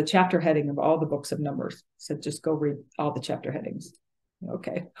the chapter heading of all the books of Numbers. Said, just go read all the chapter headings.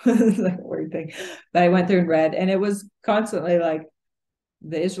 Okay. It's like a weird thing. But I went through and read, and it was constantly like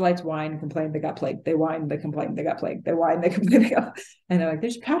the Israelites whined, complained, they got plagued. They whined, they complained, they got plagued. They whined, they complained, they got. And they're like,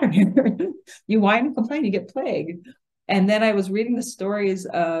 there's a pattern here. You whine and complain, you get plagued. And then I was reading the stories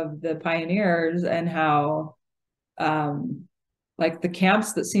of the pioneers and how like the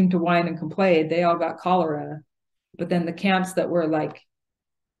camps that seemed to whine and complain, they all got cholera. But then the camps that were like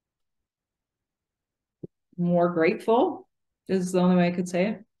more grateful is the only way I could say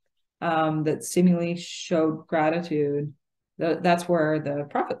it, that seemingly showed gratitude. That's where the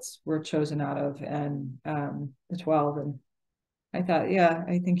prophets were chosen out of, and the 12. And I thought, yeah,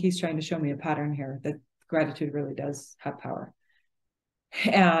 I think he's trying to show me a pattern here that gratitude really does have power.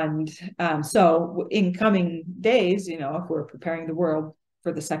 And so in coming days, you know, if we're preparing the world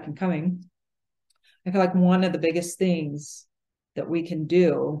for the second coming, I feel like one of the biggest things that we can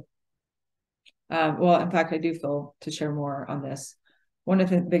do, well, in fact, I do feel to share more on this. One of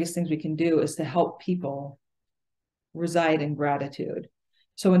the biggest things we can do is to help people reside in gratitude.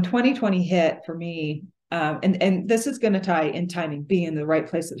 So when 2020 hit for me, and this is going to tie in timing, being in the right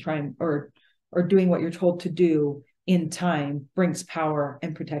place at the time, or doing what you're told to do in time brings power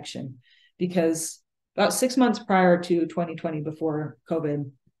and protection. Because about 6 months prior to 2020, before COVID,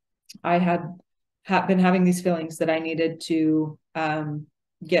 I had been having these feelings that I needed to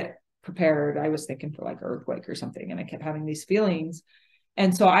get prepared. I was thinking for like earthquake or something, and I kept having these feelings.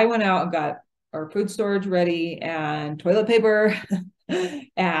 And so I went out and got our food storage ready and toilet paper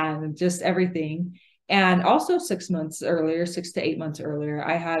and just everything. And also 6 months earlier, 6 to 8 months earlier,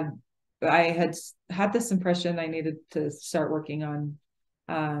 I had this impression I needed to start working on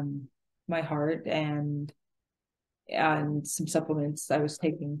my heart, and some supplements I was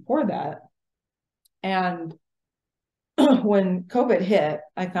taking for that. And when COVID hit,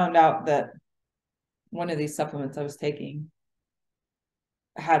 I found out that one of these supplements I was taking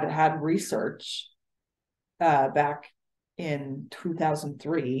had research back in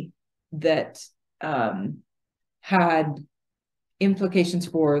 2003 that had implications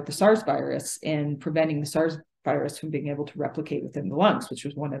for the SARS virus in preventing the SARS virus from being able to replicate within the lungs, which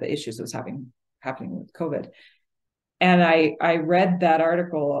was one of the issues that was happening with COVID. And I read that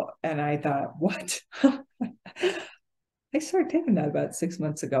article and I thought, what? I started taking that about 6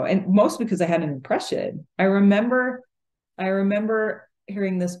 months ago, and mostly because I had an impression. I remember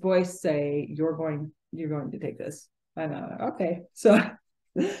hearing this voice say, you're going to take this. And okay. So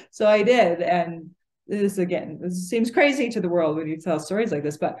I did. And this seems crazy to the world when you tell stories like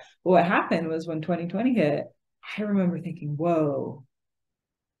this. But what happened was when 2020 hit, I remember thinking, whoa,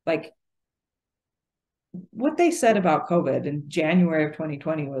 like what they said about COVID in January of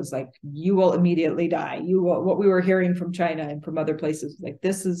 2020 was like, you will immediately die. What we were hearing from China and from other places, like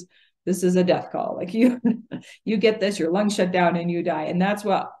this is a death call. Like you get this, your lungs shut down and you die. And that's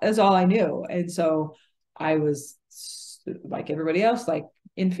all I knew. And so I was like everybody else, like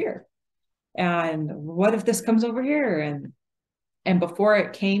in fear. And what if this comes over here? And before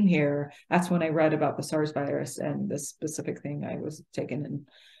it came here, that's when I read about the SARS virus and this specific thing I was taking.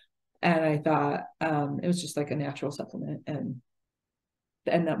 And I thought it was just like a natural supplement. And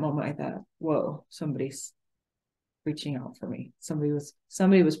in that moment, I thought, whoa, somebody's reaching out for me.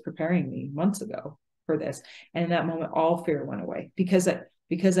 Somebody was preparing me months ago for this. And in that moment, all fear went away because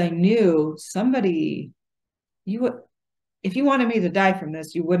I knew somebody, if you wanted me to die from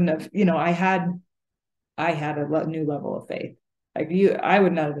this, you wouldn't have, I had a new level of faith. Like I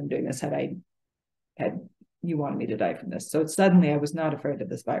would not have been doing this had you wanted me to die from this. So suddenly I was not afraid of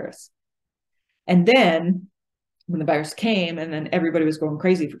this virus. And then when the virus came and then everybody was going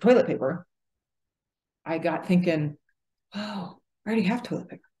crazy for toilet paper, I got thinking, oh, I already have toilet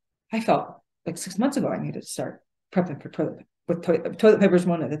paper. I felt like 6 months ago I needed to start prepping for toilet paper. But toilet paper is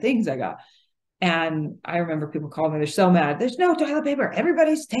one of the things I got. And I remember people calling me, they're so mad. There's no toilet paper.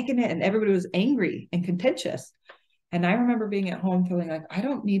 Everybody's taking it. And everybody was angry and contentious. And I remember being at home feeling like, I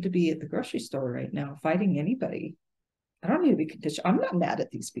don't need to be at the grocery store right now fighting anybody. I don't need to be contentious. I'm not mad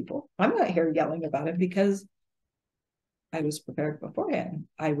at these people. I'm not here yelling about it because I was prepared beforehand.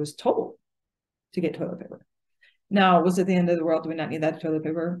 I was told to get toilet paper. Now, was it the end of the world? Do we not need that toilet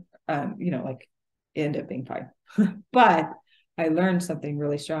paper? Like it ended up being fine. But I learned something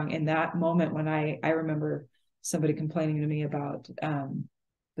really strong in that moment when I remember somebody complaining to me about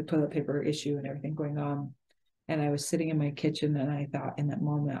the toilet paper issue and everything going on. And I was sitting in my kitchen and I thought in that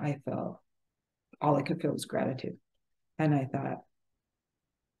moment, I felt all I could feel was gratitude. And I thought,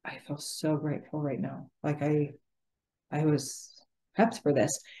 I feel so grateful right now. Like I was prepped for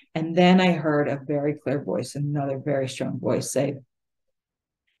this. And then I heard a very clear voice, another very strong voice say,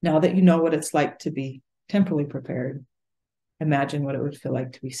 now that you know what it's like to be temporally prepared, imagine what it would feel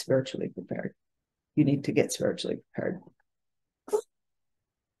like to be spiritually prepared. You need to get spiritually prepared.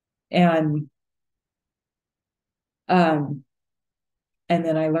 And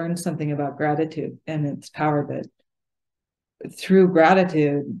then I learned something about gratitude and its power, that through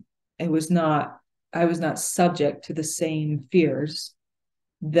gratitude, I was not subject to the same fears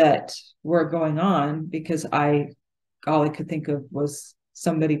that were going on because I all I could think of was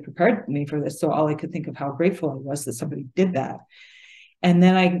somebody prepared me for this. So all I could think of how grateful I was that somebody did that. And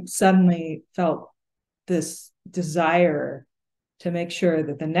then I suddenly felt this desire to make sure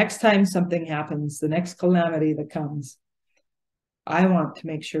that the next time something happens, the next calamity that comes, I want to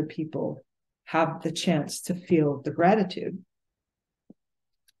make sure people have the chance to feel the gratitude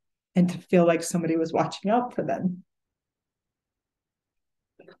and to feel like somebody was watching out for them.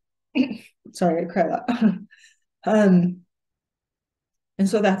 Sorry, I cried out. And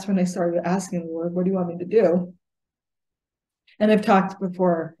so that's when I started asking the Lord, what do you want me to do? And I've talked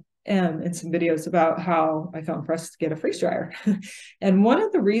before in some videos about how I felt impressed to get a freeze dryer. And one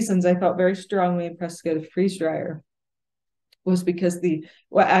of the reasons I felt very strongly impressed to get a freeze dryer was because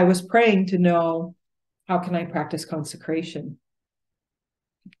I was praying to know, how can I practice consecration?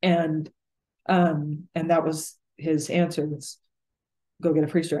 And that was his answer, was go get a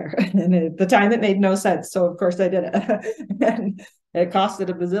freeze dryer. And at the time it made no sense. So of course I did it. And it costed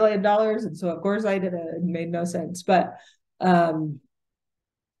 $1 bazillion. And so of course I did it. It made no sense. But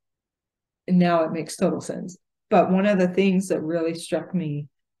now it makes total sense. But one of the things that really struck me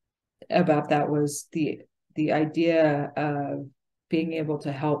about that was the idea of being able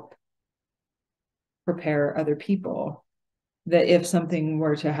to help prepare other people, that if something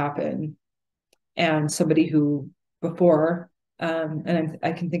were to happen and somebody who before, and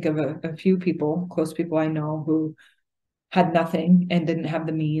I can think of a few people, close people I know, who had nothing and didn't have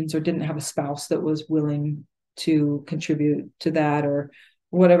the means or didn't have a spouse that was willing to contribute to that, or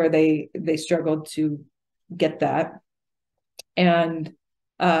whatever, they struggled to get that. And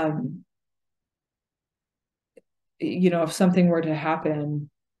if something were to happen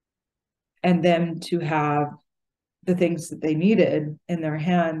and them to have the things that they needed in their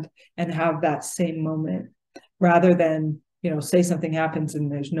hand and have that same moment, rather than say something happens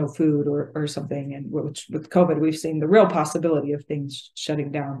and there's no food or something, and which with COVID we've seen the real possibility of things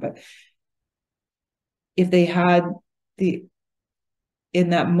shutting down. But if they had in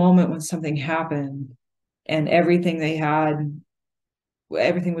that moment when something happened and everything they had,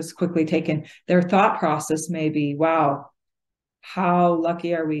 everything was quickly taken, their thought process may be, wow, how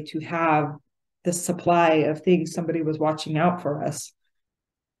lucky are we to have this supply of things, somebody was watching out for us,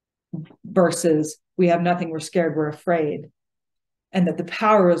 versus we have nothing, we're scared, we're afraid. And that the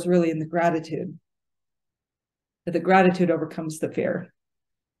power is really in the gratitude, that the gratitude overcomes the fear.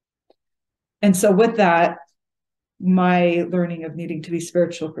 And so with that, my learning of needing to be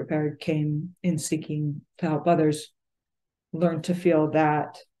spiritually prepared came in seeking to help others learn to feel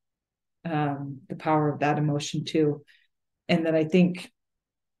that, the power of that emotion too. And that I think,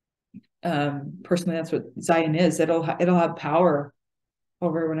 personally, that's what Zion is. It'll have power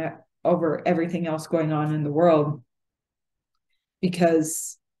over everything else going on in the world,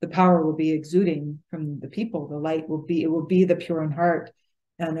 because the power will be exuding from the people. The light will be the pure in heart,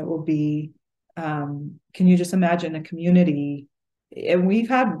 and it will be, can you just imagine a community? And we've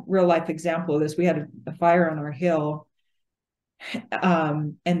had real life example of this. We had a fire on our hill,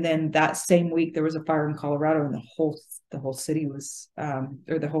 and then that same week there was a fire in Colorado, and the whole city was,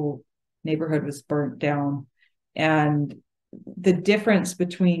 or the whole neighborhood was burnt down. And the difference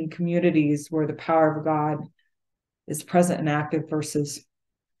between communities where the power of God is present and active versus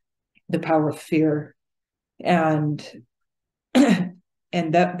the power of fear, and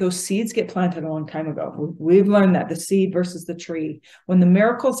that those seeds get planted a long time ago. We've learned that the seed versus the tree. When the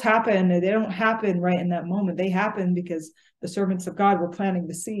miracles happen, they don't happen right in that moment. They happen because the servants of God were planting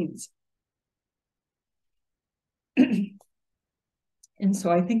the seeds. And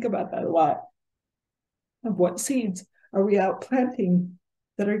so I think about that a lot, of what seeds are we out planting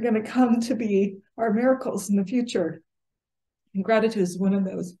that are going to come to be our miracles in the future. And gratitude is one of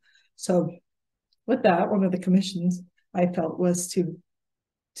those. So with that, one of the commissions I felt was to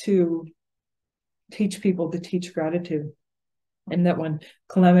teach people to teach gratitude, and that when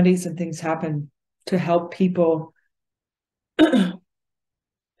calamities and things happen, to help people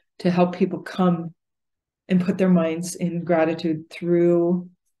come and put their minds in gratitude through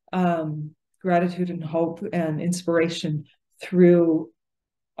gratitude and hope and inspiration through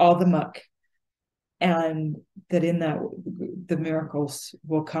all the muck, and that in that the miracles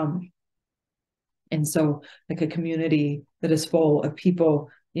will come. And so like a community that is full of people,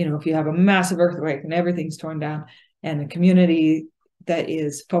 if you have a massive earthquake and everything's torn down, and a community that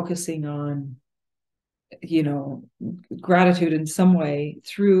is focusing on, gratitude in some way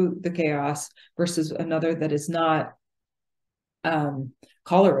through the chaos, versus another that is not.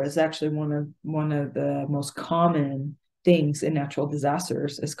 Cholera is actually one of the most common things in natural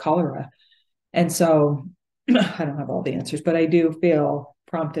disasters, is cholera. And so I don't have all the answers, but I do feel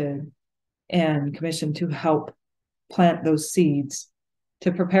prompted and commissioned to help plant those seeds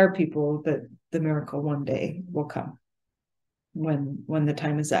to prepare people that the miracle one day will come when the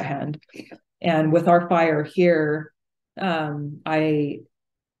time is at hand. And with our fire here, there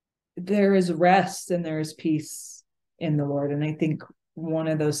is rest and there is peace in the Lord. And I think one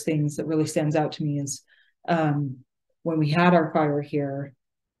of those things that really stands out to me is when we had our fire here,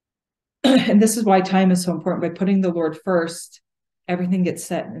 and this is why time is so important. By putting the Lord first, everything gets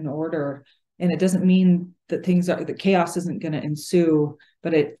set in order. And it doesn't mean that that chaos isn't going to ensue,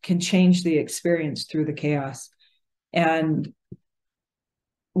 but it can change the experience through the chaos. And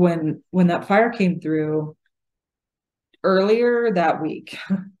when that fire came through earlier that week,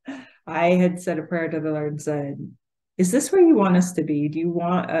 I had said a prayer to the Lord and said, is this where you want us to be? Do you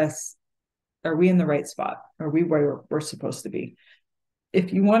want us? Are we in the right spot? Are we where we're supposed to be?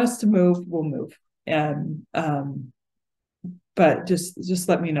 If you want us to move, we'll move. And but just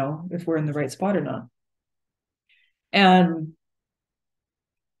let me know if we're in the right spot or not. And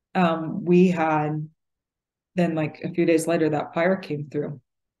we had then, like a few days later, that fire came through.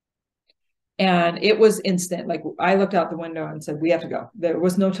 And it was instant. Like, I looked out the window and said, we have to go. There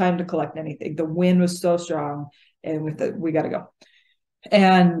was no time to collect anything. The wind was so strong, and we got to go.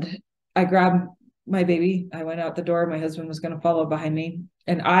 And I grabbed my baby. I went out the door. My husband was going to follow behind me.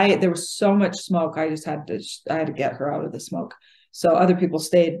 And there was so much smoke. I had to get her out of the smoke. So other people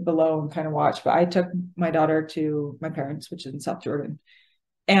stayed below and kind of watched. But I took my daughter to my parents, which is in South Jordan.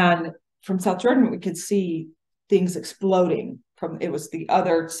 And from South Jordan, we could see things exploding it was the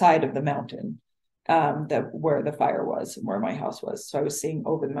other side of the mountain, where the fire was and where my house was. So I was seeing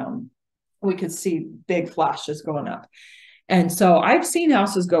over the mountain. We could see big flashes going up. And so I've seen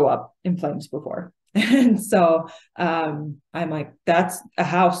houses go up in flames before. And so I'm like, that's a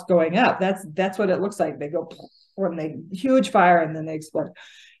house going up. That's what it looks like. They go when they huge fire and then they explode.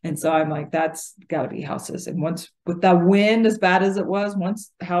 And so I'm like, that's got to be houses. And once with the wind as bad as it was,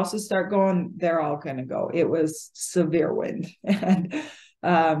 once houses start going, they're all going to go. It was severe wind. And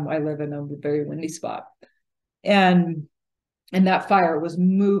I live in a very windy spot. And that fire was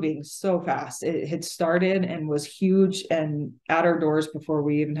moving so fast. It had started and was huge and at our doors before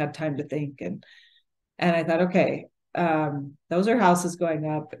we even had time to think. And I thought, okay, those are houses going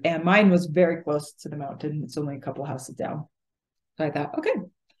up. And mine was very close to the mountain. It's only a couple of houses down. So I thought, okay,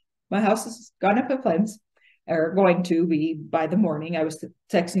 my house has gone up in flames, or going to be by the morning. I was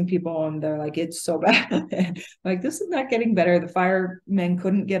texting people and they're like, it's so bad. Like, this is not getting better. The firemen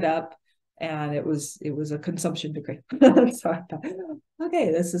couldn't get up, and it was a consumption decree. So I thought,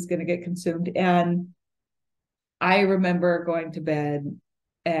 okay, this is going to get consumed. And I remember going to bed,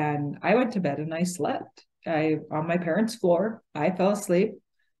 and I went to bed and I slept. On my parents' floor, I fell asleep.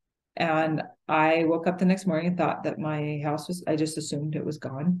 And I woke up the next morning and thought that my house I just assumed it was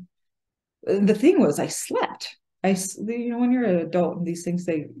gone. The thing was, I slept. When you're an adult and these things,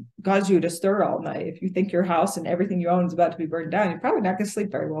 they cause you to stir all night. If you think your house and everything you own is about to be burned down, you're probably not going to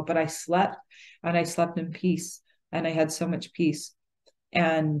sleep very well. But I slept, and I slept in peace, and I had so much peace.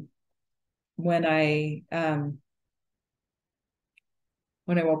 And when I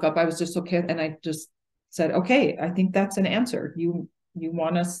woke up, I was just okay. And I just said, okay, I think that's an answer. You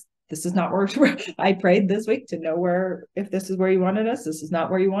want us. This is not where I prayed this week to know if this is where you wanted us. This is not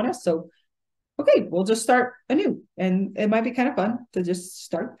where you want us. So, okay, we'll just start anew. And it might be kind of fun to just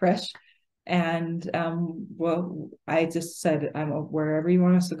start fresh. And, I just said, wherever you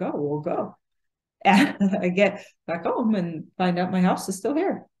want us to go, we'll go. And I get back home and find out my house is still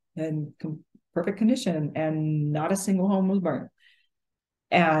here in perfect condition, and not a single home was burned.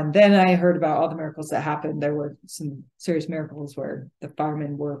 And then I heard about all the miracles that happened. There were some serious miracles where the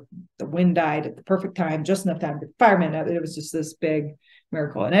wind died at the perfect time, just enough time. The firemen, it was just this big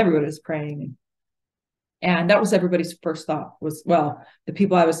miracle, and everybody was praying. And that was everybody's first thought the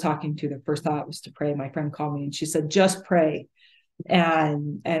people I was talking to, their first thought was to pray. My friend called me and she said, just pray.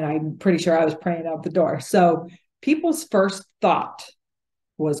 And I'm pretty sure I was praying out the door. So people's first thought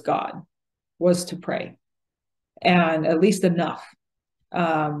was God, was to pray, and at least enough.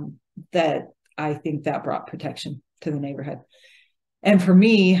 That I think that brought protection to the neighborhood. And for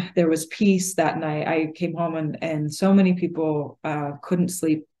me, there was peace that night. I came home and so many people couldn't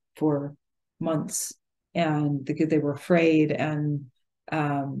sleep for months, and they were afraid of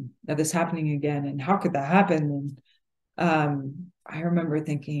this happening again. And how could that happen? And I remember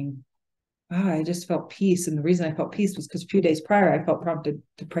thinking, I just felt peace. And the reason I felt peace was because a few days prior, I felt prompted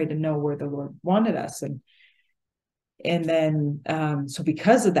to pray to know where the Lord wanted us. And then, so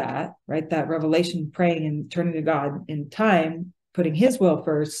because of that, right, that revelation, praying and turning to God in time, putting his will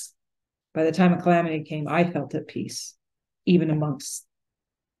first, by the time a calamity came, I felt at peace, even amongst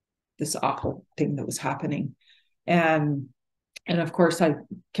this awful thing that was happening. And of course I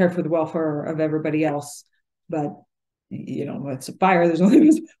care for the welfare of everybody else, but it's a fire. There's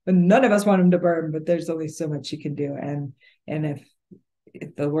only none of us want them to burn, but there's only so much you can do. And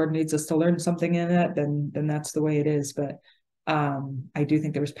if the Lord needs us to learn something in it, then that's the way it is. But I do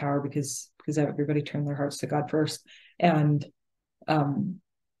think there was power because everybody turned their hearts to God first. And when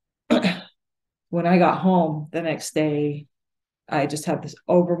I got home the next day, I just had this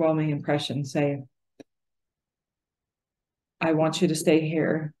overwhelming impression say, I want you to stay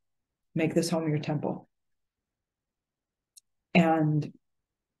here, make this home your temple. And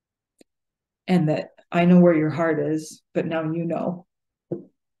that I know where your heart is, but now you know.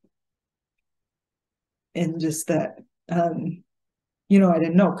 And just that, I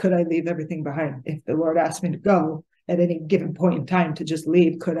didn't know, could I leave everything behind? If the Lord asked me to go at any given point in time to just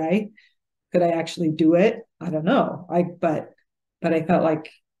leave, could I actually do it? I don't know. But I felt like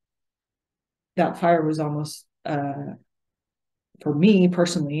that fire was almost, for me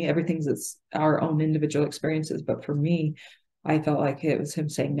personally, everything's our own individual experiences. But for me, I felt like it was him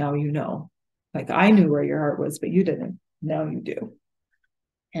saying, now you know. Like I knew where your heart was, but you didn't. Now you do.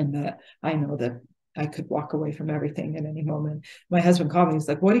 And that I know that I could walk away from everything at any moment. My husband called me. He's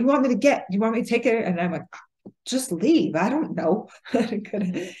like, what do you want me to get? Do you want me to take it? And I'm like, just leave. I don't know.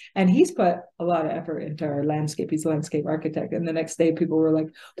 And he's put a lot of effort into our landscape. He's a landscape architect. And the next day people were like,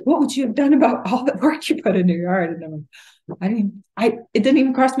 what would you have done about all the work you put in your yard? And I'm like, it didn't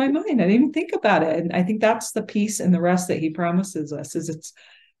even cross my mind. I didn't even think about it. And I think that's the peace and the rest that he promises us is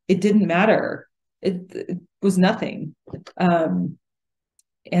it didn't matter. It was nothing. And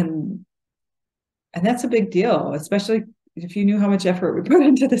that's a big deal, especially if you knew how much effort we put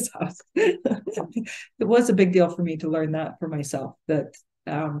into this house. It was a big deal for me to learn that for myself, that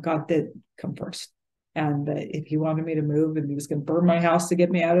God did come first. And that if he wanted me to move and he was going to burn my house to get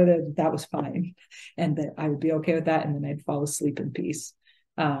me out of it, that was fine. And that I would be okay with that. And then I'd fall asleep in peace.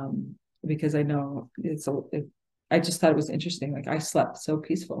 Because I know I just thought it was interesting. Like I slept so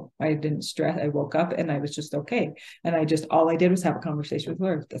peaceful. I didn't stress. I woke up and I was just okay. And all I did was have a conversation with the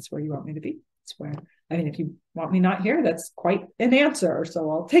Lord. That's where you want me to be. That's where, if you want me not here, that's quite an answer. So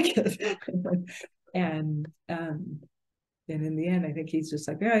I'll take it. And in the end, I think he's just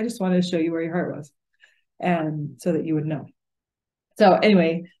like, yeah, I just wanted to show you where your heart was. And so that you would know. So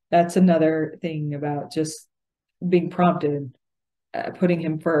anyway, that's another thing about just being prompted, putting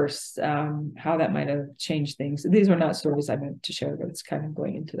him first, how that might have changed things. These were not stories I meant to share, but it's kind of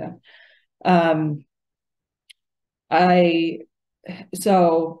going into that.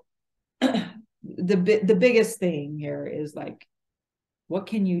 So the biggest thing here is like, what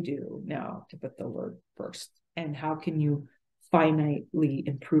can you do now to put the Lord first? And how can you finitely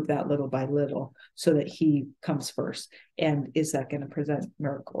improve that little by little so that he comes first? And is that going to present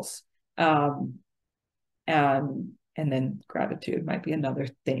miracles? And then gratitude might be another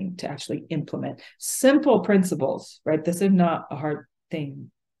thing to actually implement. Simple principles, right? This is not a hard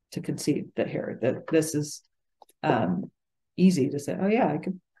thing to conceive that this is easy to say, oh yeah, I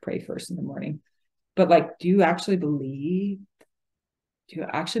could pray first in the morning. But like, do you actually believe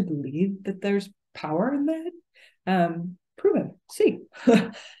that there's power in that? Proven. See.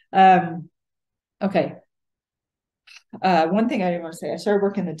 Okay. One thing I want to say, I started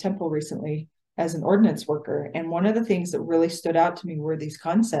working in the temple recently as an ordinance worker. And one of the things that really stood out to me were these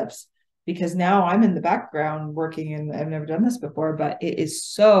concepts, because now I'm in the background working, and I've never done this before, but it is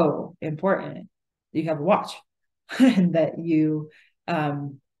so important that you have a watch and that you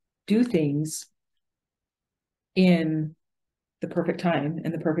do things in the perfect time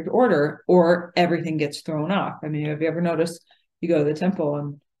and the perfect order, or everything gets thrown off. Have you ever noticed you go to the temple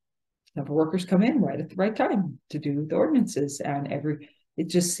and temple workers come in right at the right time to do the ordinances, and it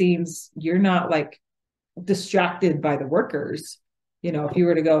just seems you're not like distracted by the workers. If you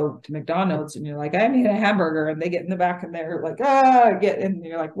were to go to McDonald's and you're like, I need a hamburger, and they get in the back and they're like, and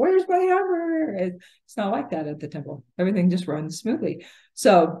you're like, where's my hamburger? It's not like that at the temple. Everything just runs smoothly.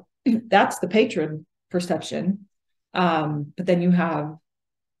 So that's the patron perception. But then you have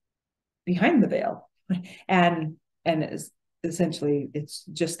behind the veil, and essentially it's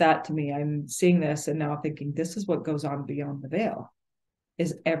just that. To me, I'm seeing this and now thinking this is what goes on beyond the veil,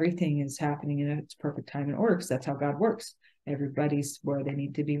 is everything is happening in its perfect time and order, because that's how God works. Everybody's where they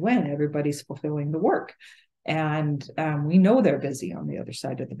need to be when everybody's fulfilling the work, and we know they're busy on the other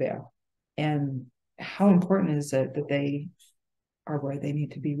side of the veil. And how important is it that they are where they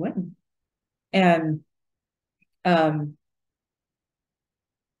need to be when? And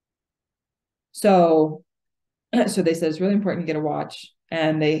so they said it's really important to get a watch,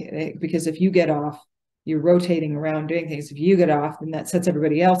 and they because if you get off, you're rotating around doing things. If you get off, then that sets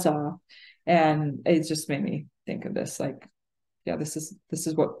everybody else off. And it just made me think of this like, yeah, this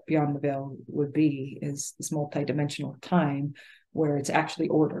is what beyond the veil would be, is this multidimensional time where it's actually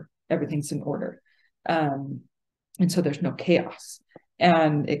order. Everything's in order. And so there's no chaos,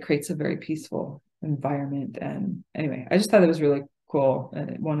 and it creates a very peaceful environment. And anyway, I just thought it was really cool.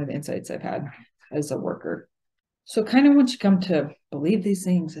 And one of the insights I've had as a worker. So kind of once you come to believe these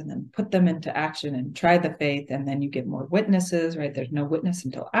things and then put them into action and try the faith, and then you get more witnesses, right? There's no witness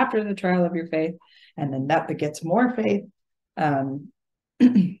until after the trial of your faith. And then that begets more faith. I've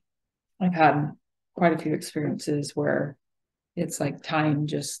had quite a few experiences where it's like time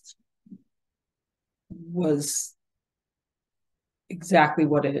just was exactly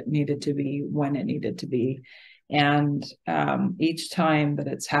what it needed to be when it needed to be. And each time that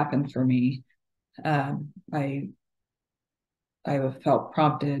it's happened for me, I have felt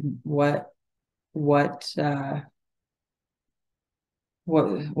prompted I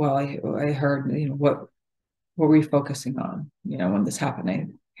heard, what were you focusing on? When this happened, I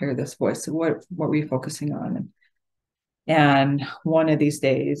hear this voice. So what were you focusing on? And one of these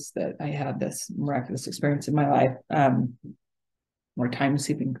days that I had this miraculous experience in my life, where time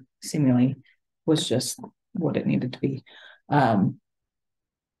seemingly was just what it needed to be.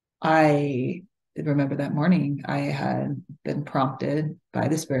 I remember that morning I had been prompted by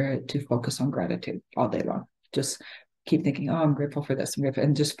the Spirit to focus on gratitude all day long. Just keep thinking, oh, I'm grateful for this,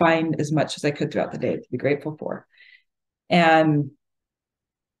 and just find as much as I could throughout the day to be grateful for. And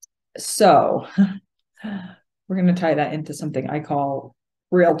so we're going to tie that into something I call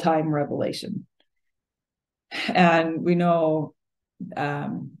real-time revelation. And we know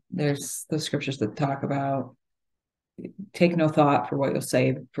there's those scriptures that talk about take no thought for what you'll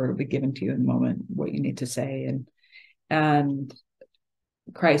say, for it'll be given to you in the moment, what you need to say. And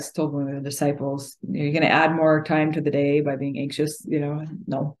Christ told one of the disciples, you're going to add more time to the day by being anxious,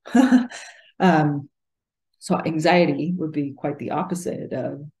 no. So anxiety would be quite the opposite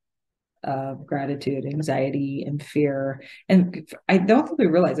of gratitude, anxiety, and fear. And I don't think we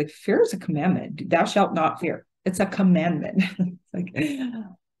realize, like, fear is a commandment. Thou shalt not fear. It's a commandment.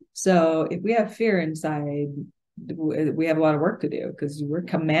 So if we have fear inside, we have a lot of work to do, because we're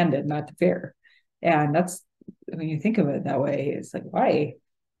commanded not to fear. And that's, when you think of it that way, it's like, why?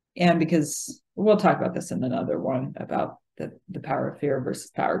 And because we'll talk about this in another one about the power of fear versus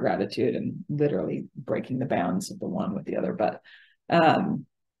power of gratitude, and literally breaking the bounds of the one with the other. But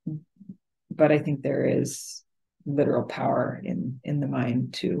I think there is literal power in the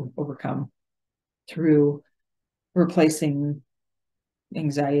mind to overcome through replacing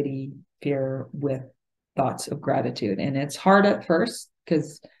anxiety, fear with thoughts of gratitude. And it's hard at first,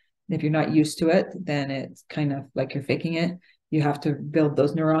 because if you're not used to it, then it's kind of like you're faking it. You have to build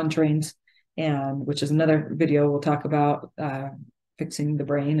those neuron trains, and which is another video we'll talk about, fixing the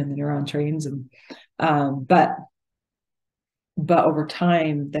brain and the neuron trains. And but over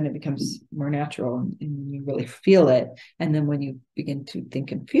time, then it becomes more natural, and you really feel it. And then when you begin to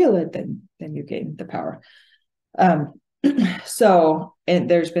think and feel it, then you gain the power. So, and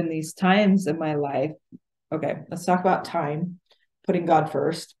there's been these times in my life. Okay, let's talk about time, putting God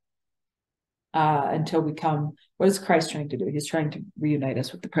first, until we come. What is Christ trying to do? He's trying to reunite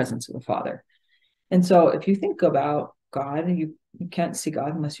us with the presence of the Father. And so if you think about God, you can't see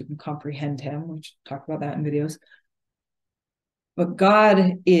God unless you can comprehend him, which talk about that in videos. But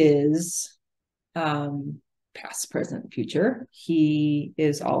God is past, present, future. He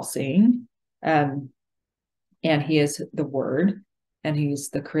is all-seeing, and he is the Word, and he's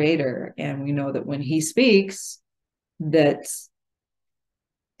the creator. And we know that when he speaks, that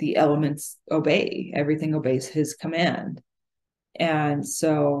the elements obey. Everything obeys his command. And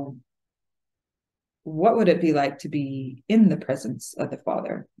so what would it be like to be in the presence of the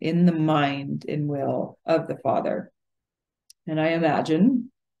Father, in the mind and will of the Father? And I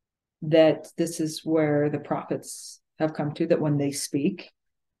imagine that this is where the prophets have come to, that when they speak,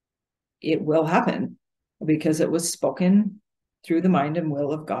 it will happen, because it was spoken through the mind and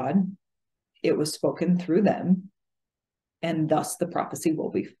will of God. It was spoken through them, and thus the prophecy will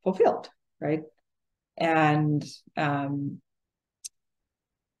be fulfilled, right? And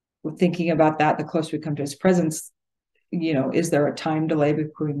thinking about that, the closer we come to his presence, is there a time delay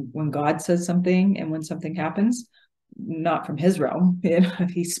between when God says something and when something happens? Not from his realm.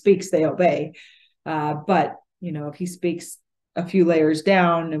 If he speaks, they obey. But if he speaks a few layers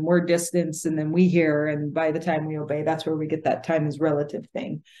down and we're distanced, and then we hear, and by the time we obey, that's where we get that time is relative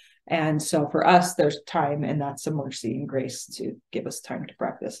thing. And so for us, there's time, and that's a mercy and grace to give us time to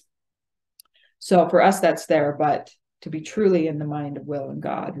practice. So for us, that's there. But to be truly in the mind of will and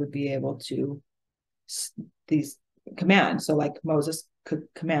God would be able to these commands. So like Moses could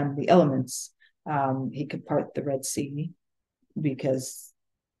command the elements He could part the Red Sea because,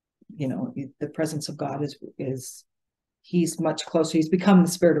 the presence of God is he's much closer. He's become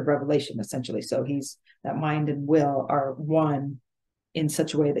the spirit of revelation, essentially. So he's that mind and will are one in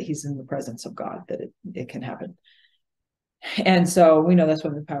such a way that he's in the presence of God, that it can happen. And so we know that's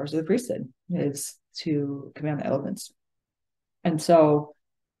one of the powers of the priesthood, is to command the elements. And so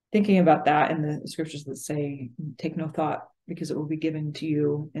thinking about that in the scriptures that say, take no thought because it will be given to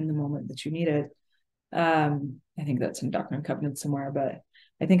you in the moment that you need it. I think that's in Doctrine and Covenants somewhere, but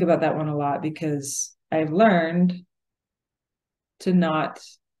I think about that one a lot because I've learned to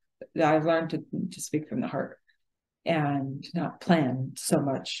speak from the heart and not plan so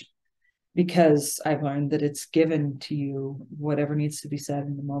much, because I've learned that it's given to you. Whatever needs to be said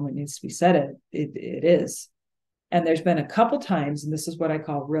in the moment needs to be said. It is. And there's been a couple times, and this is what I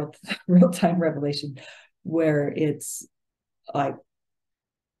call real-time revelation, where it's like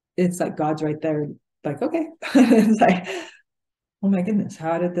God's right there, like, okay. It's like, oh my goodness,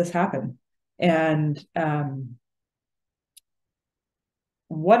 how did this happen? And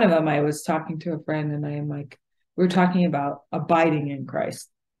one of them, I was talking to a friend, and I am like, we were talking about abiding in Christ.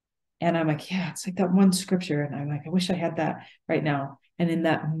 And I'm like, yeah, it's like that one scripture. And I'm like, I wish I had that right now. And in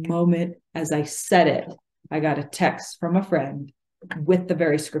that moment, as I said it, I got a text from a friend with the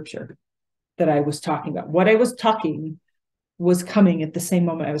very scripture that I was talking about. What I was talking was coming at the same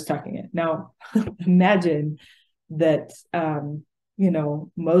moment I was talking it. Now, imagine that,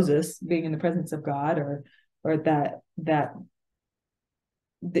 Moses being in the presence of God, or that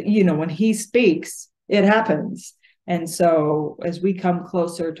when he speaks, it happens. And so as we come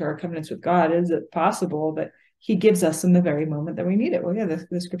closer to our covenants with God, is it possible that he gives us in the very moment that we need it? Well, yeah,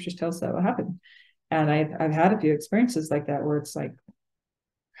 the scriptures tell us that will happen. And I've had a few experiences like that where it's like,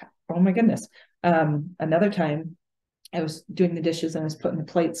 oh my goodness. Another time I was doing the dishes and I was putting the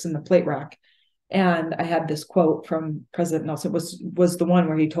plates in the plate rack. And I had this quote from President Nelson, was the one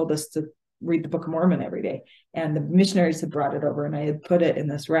where he told us to read the Book of Mormon every day. And the missionaries had brought it over, and I had put it in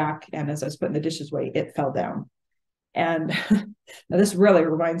this rack. And as I was putting the dishes away, it fell down. And now this really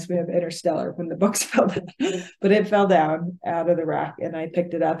reminds me of Interstellar, when the books fell down, but it fell down out of the rack, and I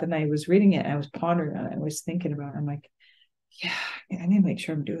picked it up and I was reading it and I was pondering on it. I was thinking about it. I'm like, yeah, I need to make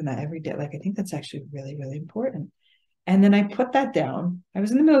sure I'm doing that every day. Like, I think that's actually really, really important. And then I put that down. I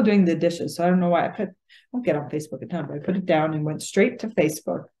was in the middle of doing the dishes, so I don't know why I won't get on Facebook a ton, but I put it down and went straight to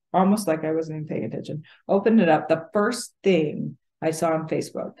Facebook, almost like I wasn't even paying attention. Opened it up. The first thing I saw on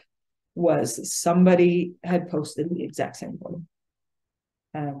Facebook was somebody had posted the exact same photo.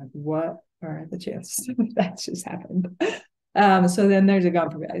 And I'm like, what are the chances that just happened? So then there's a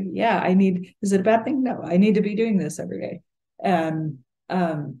God for me. Yeah, is it a bad thing? No, I need to be doing this every day. And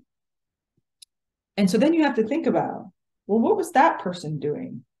so then you have to think about, well, what was that person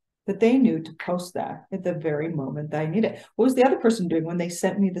doing that they knew to post that at the very moment that I need it? What was the other person doing when they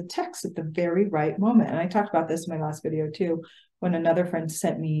sent me the text at the very right moment? And I talked about this in my last video too, when another friend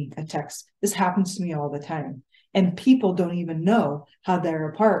sent me a text. This happens to me all the time. And people don't even know how they're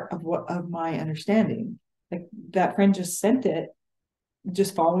a part of my understanding. Like, that friend just sent it,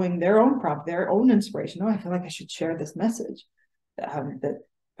 just following their own prompt, their own inspiration. Oh, I feel like I should share this message. That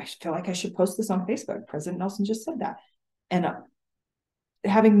I feel like I should post this on Facebook. President Nelson just said that. And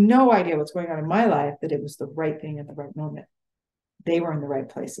having no idea what's going on in my life, that it was the right thing at the right moment. They were in the right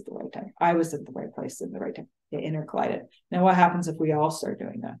place at the right time. I was at the right place at the right time. They intercollided. Now, what happens if we all start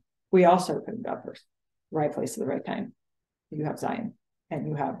doing that? We all start putting God first, right place at the right time. You have Zion, and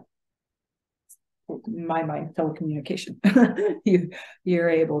you have, in my mind, telecommunication. You're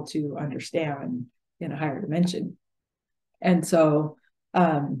able to understand in a higher dimension. And so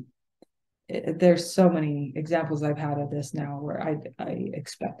there's so many examples I've had of this now where I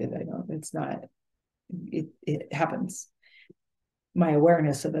expect it. I know it's not, it happens. My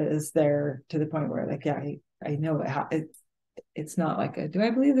awareness of it is there to the point where, like, yeah, I know it's not like do I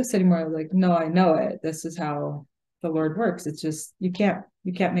believe this anymore? Like, no, I know it. This is how the Lord works. It's just, you can't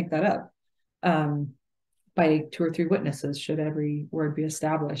make that up. By 2 or 3 witnesses should every word be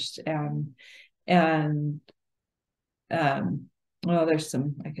established. Well, there's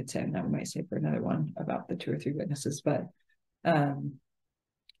some I could say, and that we might say for another one about the 2 or 3 witnesses, but I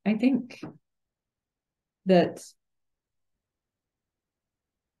think that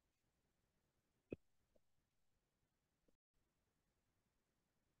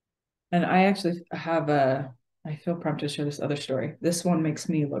and I actually have I feel prompted to share this other story. This one makes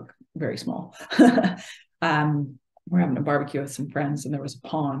me look very small. We're having a barbecue with some friends, and there was a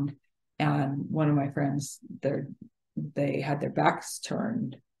pond, and one of my friends, they had their backs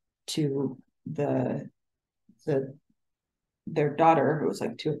turned to their daughter, who was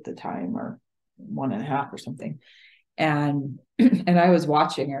like 2 at the time, or 1.5 or something. And and I was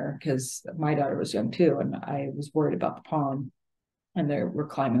watching her because my daughter was young too, and I was worried about the pond, and they were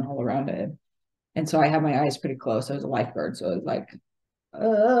climbing all around it. And so I had my eyes pretty close. I was a lifeguard, so I was like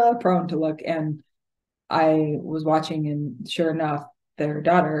prone to look. And I was watching, and sure enough, their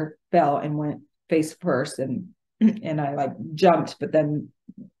daughter fell and went face first, and I like jumped, but then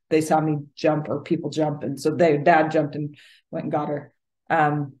they saw me jump, or people jump, and so their dad jumped and went and got her.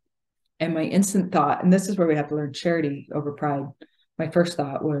 And my instant thought, and this is where we have to learn charity over pride. My first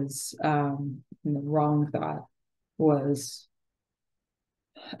thought was, the wrong thought was,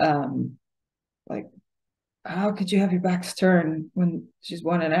 like, how could you have your backs turned when she's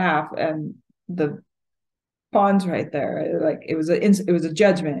 1.5 and the pond's right there? Like it was a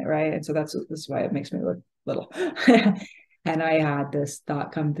judgment, right? And so that's why it makes me look little. And I had this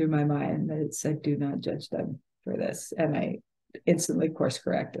thought come through my mind that it said, "Do not judge them for this." And I instantly course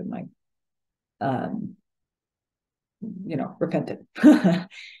corrected, like, repented.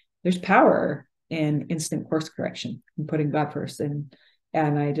 There's power in instant course correction and putting God first. And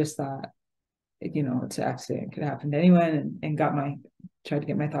I just thought, it's an accident, it could happen to anyone, and tried to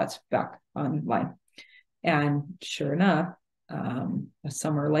get my thoughts back online. And sure enough, a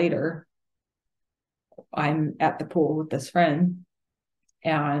summer later, I'm at the pool with this friend,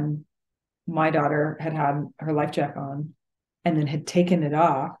 and my daughter had her life jacket on and then had taken it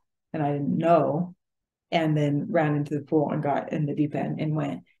off, and I didn't know, and then ran into the pool and got in the deep end and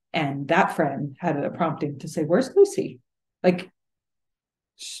went. And that friend had a prompting to say, "Where's Lucy?" Like,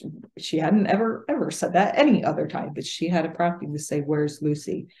 she hadn't ever said that any other time, but she had a prompting to say, "Where's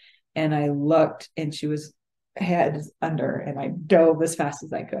Lucy?" And I looked, and she was head under, and I dove as fast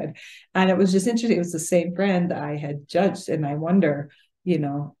as I could. And it was just interesting. It was the same friend that I had judged. And I wonder,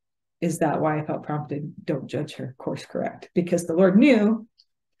 is that why I felt prompted? Don't judge her, course correct, because the Lord knew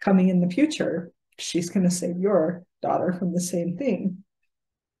coming in the future, she's going to save your daughter from the same thing.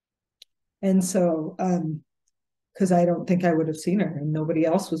 And so, because I don't think I would have seen her, and nobody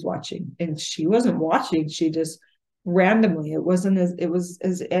else was watching, and she wasn't watching. She just randomly, it was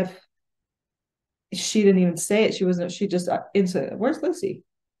as if she didn't even say it. She just instantly, "Where's Lucy?"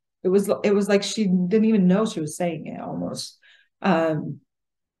 It was like she didn't even know she was saying it almost.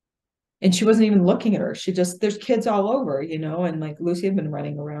 And she wasn't even looking at her. There's kids all over, and like Lucy had been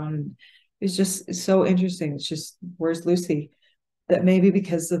running around. And it's so interesting. It's just, "Where's Lucy?" That maybe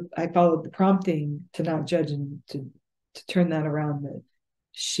because I followed the prompting to not judge and to turn that around, that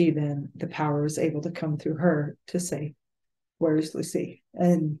the power was able to come through her to say, "Where's Lucy?"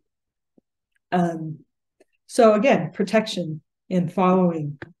 And so again, protection in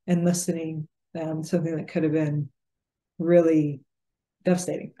following and listening, something that could have been really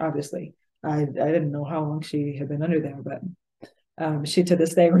devastating. Obviously, I didn't know how long she had been under there, but she to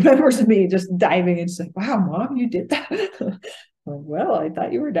this day remembers me just diving and she's like, "Wow, Mom, you did that." Well, I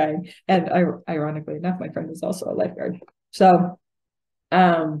thought you were dying. And ironically enough, my friend was also a lifeguard. So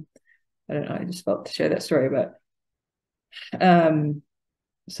I don't know, I just felt to share that story. But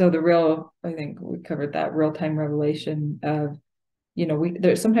so I think we covered that real-time revelation of,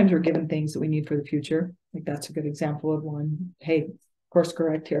 sometimes we're given things that we need for the future. Like, that's a good example of one. Hey, course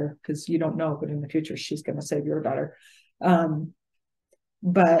correct here, because you don't know, but in the future she's going to save your daughter.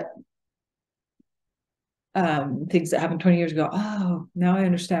 But things that happened 20 years ago, oh, now I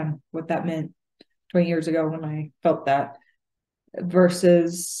understand what that meant 20 years ago when I felt that,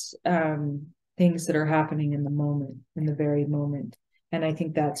 versus things that are happening in the moment, in the very moment. And I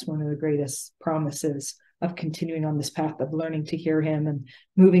think that's one of the greatest promises of continuing on this path of learning to hear him and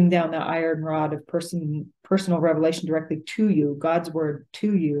moving down the iron rod of personal revelation directly to you, God's word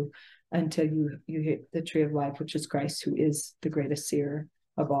to you, until you hit the tree of life, which is Christ, who is the greatest seer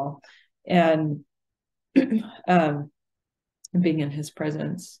of all. And being in his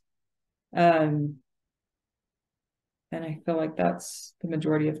presence. And I feel like that's the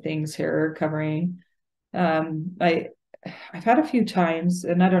majority of things here covering. I've had a few times,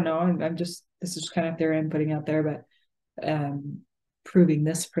 and I don't know, this is kind of theory I'm putting out there, but proving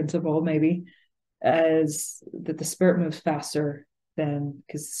this principle maybe, as that the spirit moves faster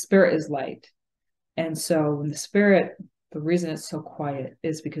because the spirit is light. And so when the reason it's so quiet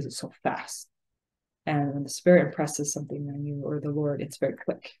is because it's so fast. And when the spirit impresses something on you, or the Lord, it's very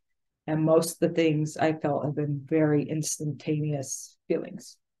quick. And most of the things I felt have been very instantaneous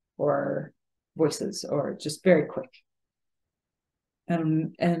feelings or voices, or just very quick.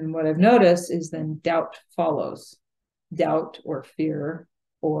 And what I've noticed is then doubt follows. Doubt or fear,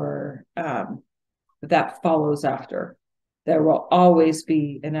 or that follows after. There will always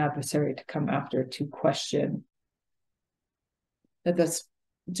be an adversary to come after, to question that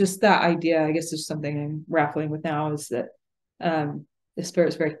just that idea, I guess, is something I'm grappling with now, is that the spirit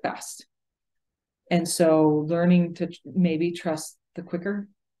is very fast. And so learning to maybe trust the quicker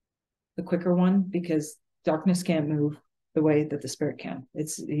one, because darkness can't move the way that the spirit can.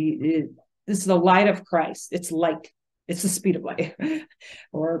 This is the light of Christ. It's light. It's the speed of light,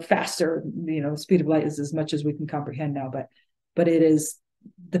 or faster. Speed of light is as much as we can comprehend now, but it is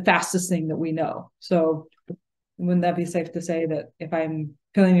the fastest thing that we know. So wouldn't that be safe to say that if I'm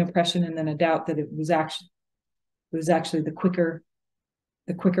feeling an impression and then a doubt, that it was actually the quicker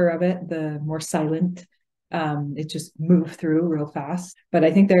of it, the more silent, it just moved through real fast. But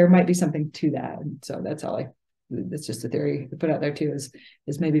I think there might be something to that. And so that's just a theory to put out there too,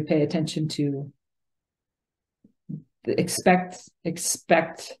 is maybe pay attention to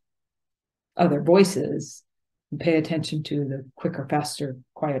expect other voices, and pay attention to the quicker, faster,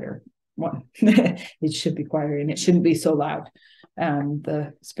 quieter one. It should be quieter, and it shouldn't be so loud.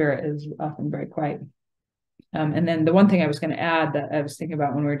 The spirit is often very quiet. And then the one thing I was going to add that I was thinking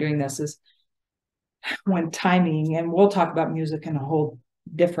about when we were doing this is when timing, and we'll talk about music in a whole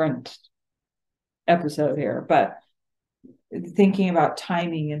different episode here, but thinking about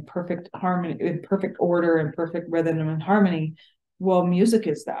timing and perfect harmony, in perfect order and perfect rhythm and harmony. Well, music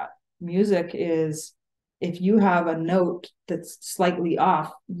is that. Music is, if you have a note that's slightly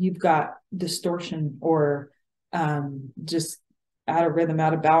off, you've got distortion, or just out of rhythm,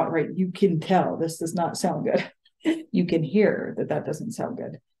 out of balance, right? You can tell this does not sound good. You can hear that doesn't sound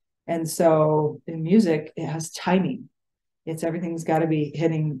good. And so in music, it has timing. Everything's got to be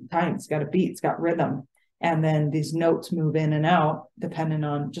hitting time. It's got a beat, it's got rhythm. And then these notes move in and out depending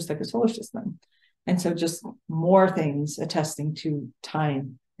on, just like a solar system. And so just more things attesting to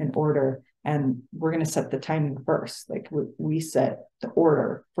time and order. And we're going to set the timing first. Like we set the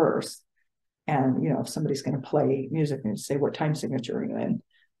order first. And, if somebody's going to play music, and say, what time signature are you in?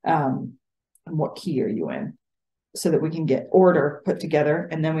 And what key are you in? So that we can get order put together,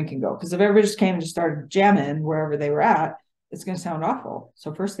 and then we can go. Because if everybody just came and just started jamming wherever they were at, it's going to sound awful.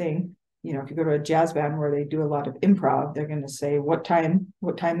 So first thing, if you go to a jazz band where they do a lot of improv, they're going to say, what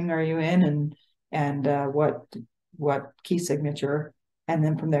timing are you in? And what key signature? And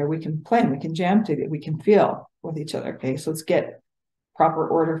then from there we can play, and we can jam together, we can feel with each other. Okay. So let's get proper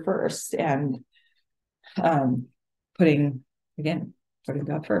order first, and putting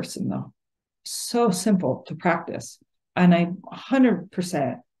God first. And so simple to practice. And I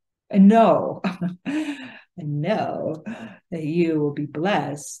 100% know I know that you will be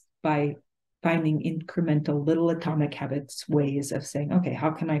blessed by finding incremental little atomic habits, ways of saying, okay,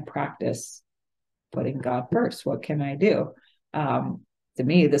 how can I practice putting God first? What can I do? To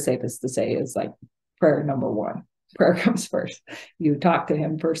me, the safest to say is like prayer number one. Prayer comes first. You talk to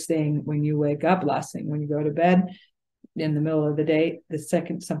him first thing when you wake up, last thing when you go to bed, in the middle of the day. The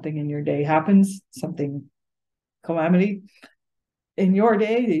second something in your day happens, something calamity in your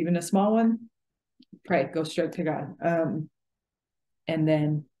day, even a small one, pray, go straight to God. And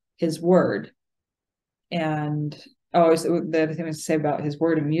then his word. And always the other thing to say about his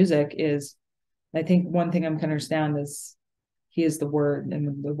word and music is, I think one thing I'm going to understand is he is the word,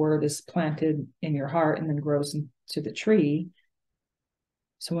 and the word is planted in your heart and then grows into the tree.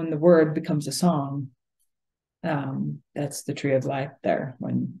 So when the word becomes a song, that's the tree of life there,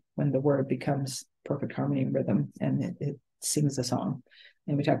 when the word becomes perfect harmony and rhythm, and it sings a song.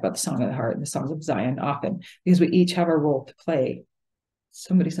 And we talk about the song of the heart and the songs of Zion often, because we each have a role to play.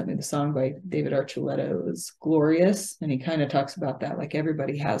 Somebody sent me the song by David Archuleta. It was glorious, and he kind of talks about that, like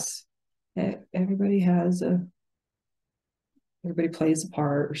everybody plays a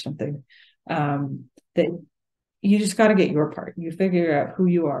part or something. That you just got to get your part. You figure out who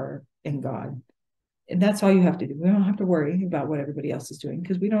you are in God. And that's all you have to do. We don't have to worry about what everybody else is doing,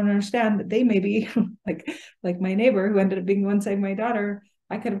 because we don't understand that they may be like my neighbor who ended up being the one saving my daughter.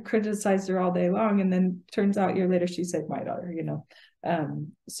 I could have criticized her all day long, and then turns out a year later she saved my daughter,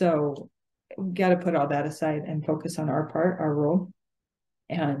 So we got to put all that aside and focus on our part, our role,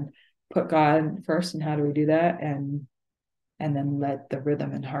 and put God first. And how do we do that? And then let the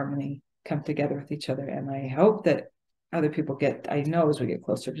rhythm and harmony come together with each other. And I hope that other people I know as we get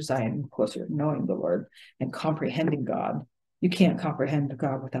closer to Zion, closer to knowing the Lord and comprehending God. You can't comprehend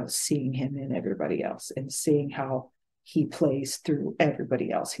God without seeing him in everybody else and seeing how he plays through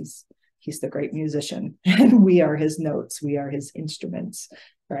everybody else. He's the great musician, and we are his notes. We are his instruments,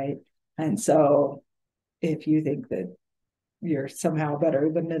 right? And so if you think that you're somehow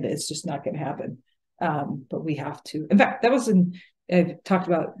better than it, it's just not going to happen. But we have to. In fact, I talked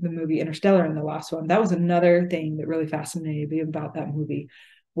about the movie Interstellar in the last one. That was another thing that really fascinated me about that movie,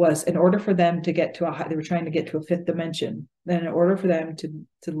 was in order for them to get to they were trying to get to a fifth dimension. Then in order for them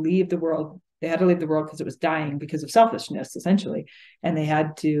to leave the world, they had to leave the world because it was dying because of selfishness, essentially. And they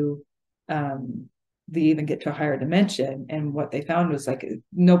had to, they even get to a higher dimension. And what they found was like,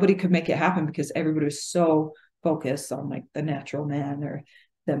 nobody could make it happen because everybody was so focused on like the natural man or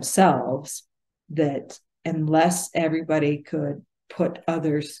themselves, that unless everybody could put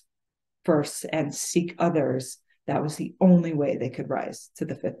others first and seek others, that was the only way they could rise to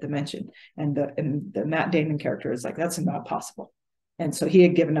the fifth dimension. And the Matt Damon character is like, that's not possible. And so he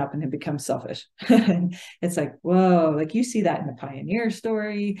had given up and had become selfish. And it's like, whoa, like you see that in the pioneer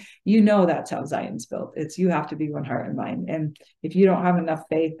story, you know, that's how Zion's built. It's, you have to be one heart and mind. And if you don't have enough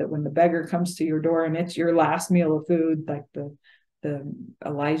faith that when the beggar comes to your door and it's your last meal of food, like the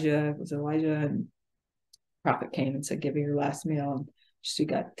Elijah and prophet came and said, give me your last meal. And she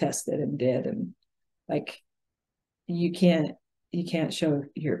got tested and did. And like, you can't show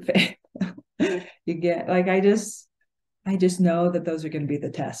your faith. You get like, I just know that those are going to be the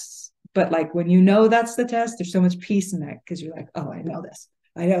tests. But like when you know that's the test, there's so much peace in that, because you're like, oh, I know this.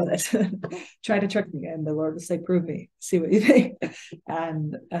 Try to trick me, and the Lord will say, prove me, see what you think.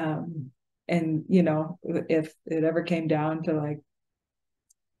 And you know, if it ever came down to like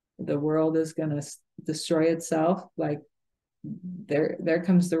the world is going to destroy itself, like there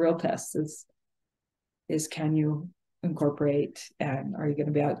comes the real test, is can you incorporate, and are you going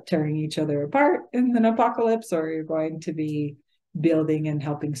to be out tearing each other apart in an apocalypse, or are you going to be building and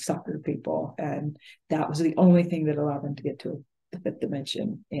helping succor people? And that was the only thing that allowed them to get to the fifth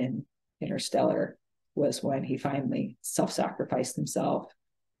dimension in Interstellar, was when he finally self-sacrificed himself.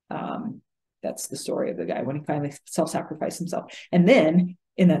 That's the story of the guy, when he finally self-sacrificed himself. And then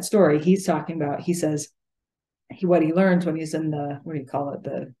in that story, he's talking about, he says what he learns when he's in the, what do you call it,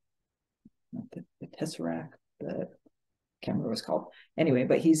 the Tesseract, the, I can't remember what it's called. Anyway,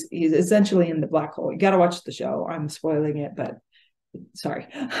 but he's essentially in the black hole. You got to watch the show. I'm spoiling it, but sorry.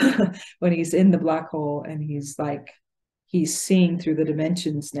 When he's in the black hole and he's like, he's seeing through the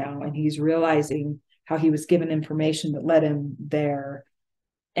dimensions now, and he's realizing how he was given information that led him there,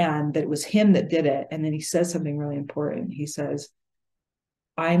 and that it was him that did it. And then he says something really important. He says,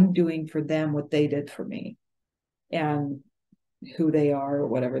 I'm doing for them what they did for me. And who they are, or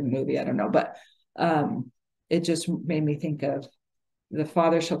whatever, the movie, I don't know, but it just made me think of, the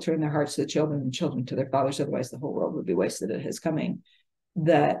fathers shall turn their hearts to the children, and children to their fathers, otherwise the whole world would be wasted at his coming.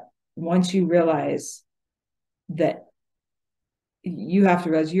 That once you realize that, you have to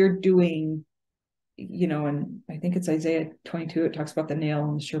realize you're doing, you know, and I think it's Isaiah 22, it talks about the nail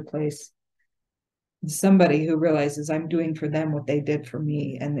in the sure place. Somebody who realizes, I'm doing for them what they did for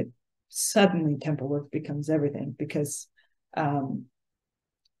me, and that suddenly temple work becomes everything, because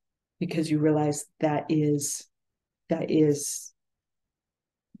you realize that is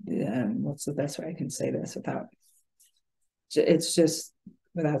what's the best way I can say this without, it's just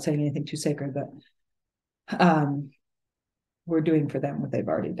without saying anything too sacred, but we're doing for them what they've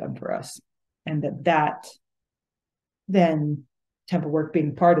already done for us. And that then temple work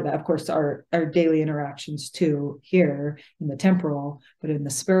being part of that, of course, our daily interactions too, here in the temporal, but in the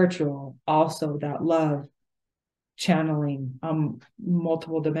spiritual also, that love channeling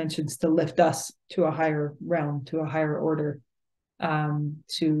multiple dimensions to lift us to a higher realm, to a higher order,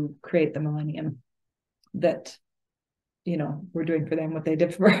 to create the millennium, that, you know, we're doing for them what they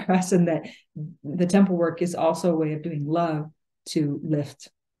did for us. And that the temple work is also a way of doing love to lift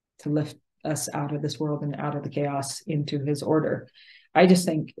us out of this world and out of the chaos into his order. I just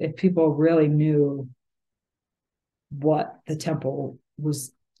think if people really knew what the temple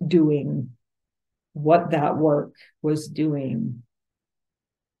was doing, what that work was doing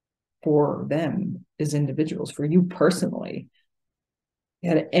for them as individuals, for you personally, you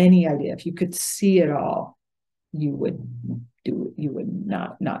had any idea, if you could see it all, you would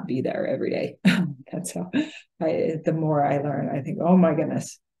not be there every day. That's how the more I learn, I think, oh my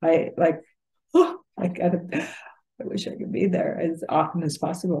goodness, I wish I could be there as often as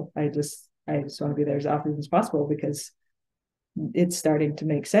possible. I just want to be there as often as possible, because it's starting to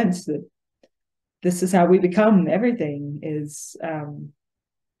make sense that this is how we become everything, is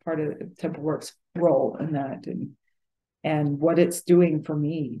part of Temple Work's role in that. And what it's doing for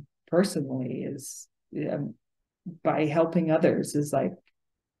me personally is, by helping others, is like,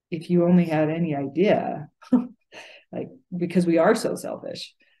 if you only had any idea, like, because we are so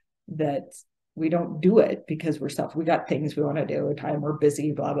selfish, that we don't do it because we're selfish. We got things we want to do, time, we're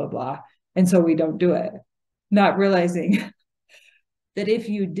busy, blah, blah, blah. And so we don't do it, not realizing that if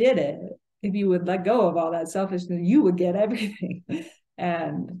you did it, if you would let go of all that selfishness, you would get everything.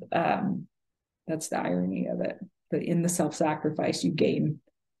 And that's the irony of it. But in the self-sacrifice, you gain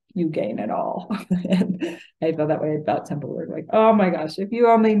you gain it all. And I felt that way about temple work. Like, oh my gosh, if you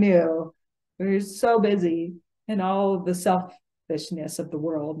only knew, we're so busy and all of the selfishness of the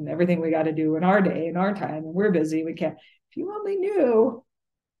world and everything we got to do in our day, in our time, and we're busy, we can't. If you only knew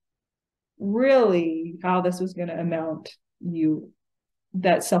really how this was going to amount, you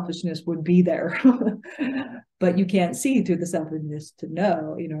that selfishness would be there. But you can't see through the selfishness to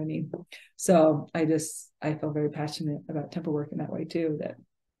know, you know what I mean? So I feel very passionate about temple work in that way too, that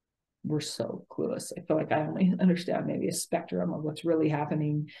we're so clueless. I feel like I only understand maybe a spectrum of what's really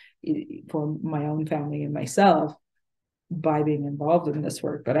happening for my own family and myself by being involved in this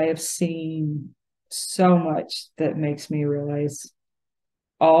work. But I have seen so much that makes me realize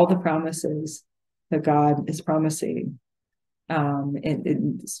all the promises that God is promising.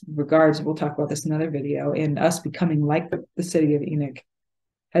 In regards, we'll talk about this in another video, and us becoming like the city of Enoch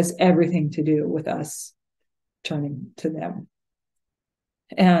has everything to do with us turning to them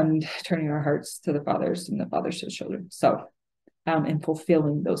and turning our hearts to the fathers and the fathers to the children. So, and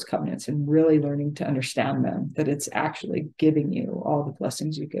fulfilling those covenants and really learning to understand them, that it's actually giving you all the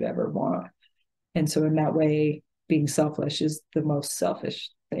blessings you could ever want. And so in that way, being selfish is the most selfish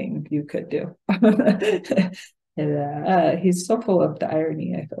thing you could do. And he's so full of the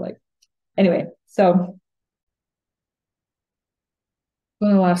irony, I feel like. Anyway, so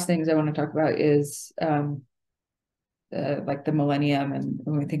one of the last things I want to talk about is like the millennium, and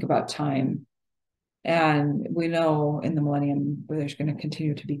when we think about time. And we know in the millennium there's going to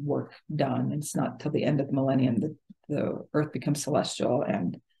continue to be work done. It's not till the end of the millennium that the earth becomes celestial,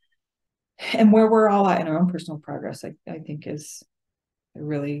 and where we're all at in our own personal progress, I think is a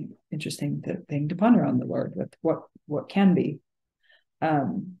really interesting thing to ponder on the Lord with what can be.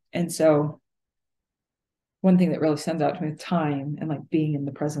 And so one thing that really stands out to me with time and like being in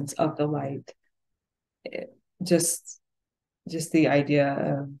the presence of the light, just the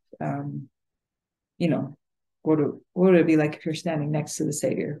idea of you know, what would it be like if you're standing next to the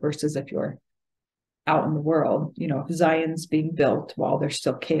Savior versus if you're out in the world? You know, if Zion's being built while there's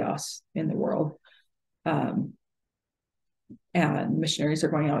still chaos in the world, and missionaries are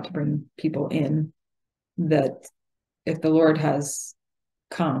going out to bring people in, that if the Lord has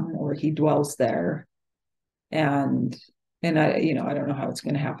come or he dwells there, and I, I don't know how it's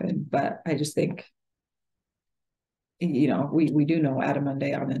going to happen, but I just think, we do know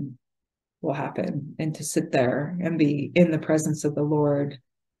Adam will happen, and to sit there and be in the presence of the Lord,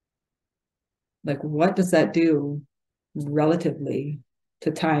 like what does that do relatively to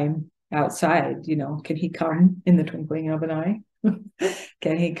time outside? Can he come in the twinkling of an eye?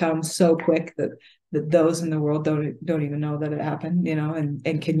 Can he come so quick that those in the world don't even know that it happened?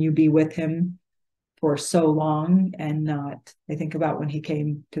 And can you be with him for so long and not? I think about when he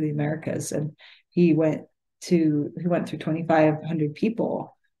came to the Americas, and he went through 2,500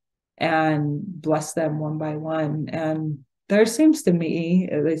 people and bless them one by one. And there seems to me,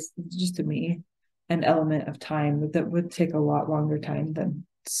 at least just to me, an element of time that would take a lot longer time than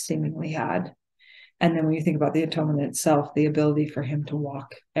seemingly had. And then when you think about the atonement itself, the ability for him to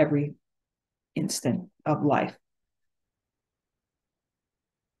walk every instant of life,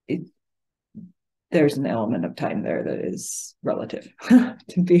 there's an element of time there that is relative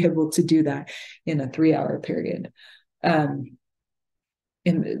to be able to do that in a 3-hour period. When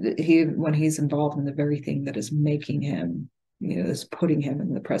he's involved in the very thing that is making him, is putting him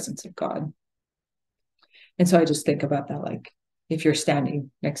in the presence of God. And so I just think about that, like if you're standing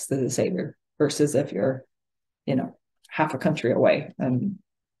next to the Savior versus if you're, half a country away, and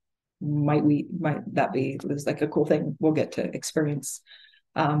might that be like a cool thing we'll get to experience,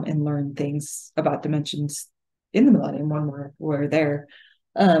 and learn things about dimensions in the millennium when we're there.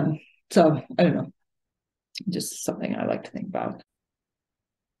 So I don't know, just something I like to think about.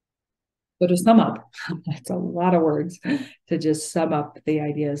 So to sum up, that's a lot of words to just sum up the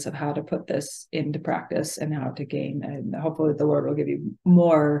ideas of how to put this into practice and how to gain. And hopefully the Lord will give you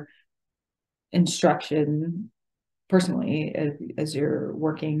more instruction personally as you're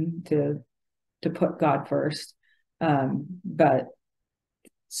working to put God first. But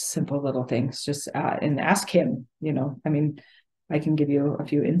simple little things, just and ask him, I mean, I can give you a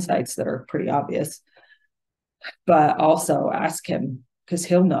few insights that are pretty obvious, but also ask him, because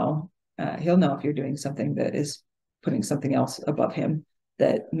he'll know if you're doing something that is putting something else above him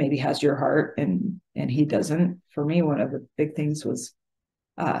that maybe has your heart and he doesn't. For me, one of the big things was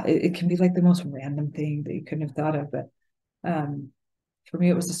it can be like the most random thing that you couldn't have thought of, but for me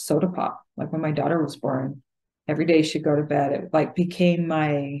it was a soda pop. Like when my daughter was born, every day she'd go to bed, it like became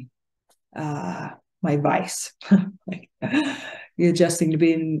my vice. Like adjusting to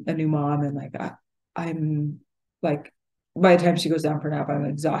being a new mom, and like I'm like by the time she goes down for a nap, I'm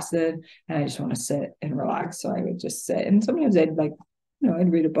exhausted and I just want to sit and relax. So I would just sit, and sometimes I'd like,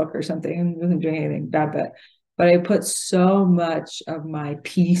 I'd read a book or something, and wasn't doing anything bad, but I put so much of my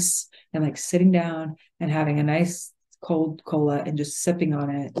peace and like sitting down and having a nice cold cola and just sipping on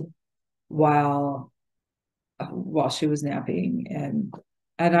it while she was napping.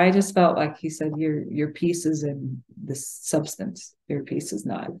 And I just felt like he said, your peace is in this substance. Your peace is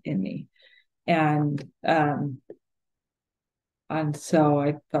not in me. And and so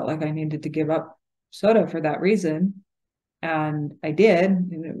I felt like I needed to give up soda for that reason. And I did.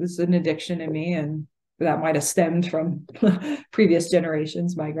 And it was an addiction in me. And that might have stemmed from previous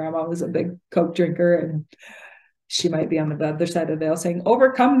generations. My grandma was a big Coke drinker, and she might be on the other side of the veil saying,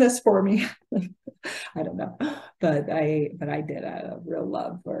 overcome this for me. I don't know. But I did a real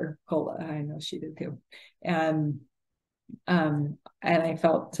love for cola. I know she did too. And and I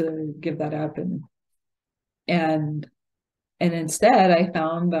felt to give that up, and instead I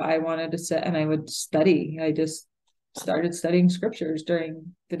found that I wanted to sit and I would study. I just started studying scriptures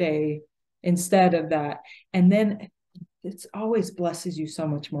during the day instead of that. And then it's always blesses you so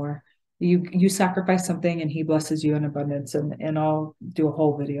much more. You sacrifice something and he blesses you in abundance. And I'll do a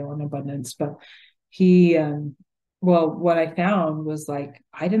whole video on abundance. But he well, what I found was like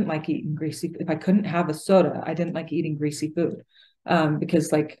I didn't like eating greasy. If I couldn't have a soda, I didn't like eating greasy food.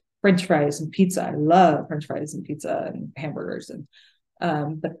 Because like French fries and pizza, I love French fries and pizza and hamburgers, and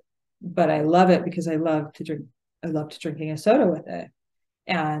but I love it because I loved drinking a soda with it.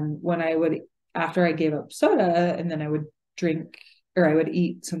 And when I would, after I gave up soda and then I would drink or I would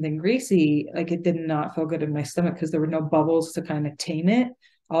eat something greasy, like it did not feel good in my stomach because there were no bubbles to kind of tame it,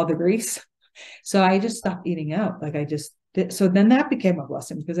 all the grease. So I just stopped eating out. Like I just did. So then that became a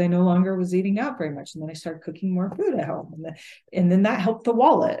blessing because I no longer was eating out very much. And then I started cooking more food at home. And then that helped the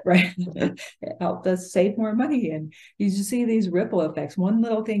wallet, right? It helped us save more money. And you just see these ripple effects. One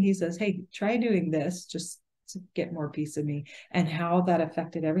little thing he says, hey, try doing this, just to get more peace in me, and how that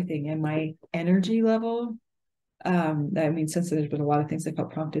affected everything. And my energy level, I mean, since there's been a lot of things I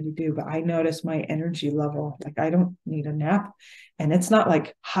felt prompted to do, but I noticed my energy level, like I don't need a nap, and it's not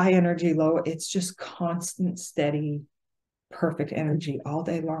like high energy, low, it's just constant, steady, perfect energy all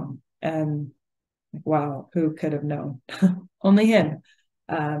day long. And wow, who could have known? Only him.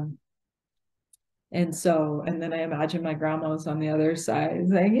 Um, and then I imagine my grandma was on the other side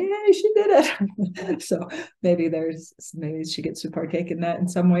saying, yeah, she did it. So maybe she gets to partake in that in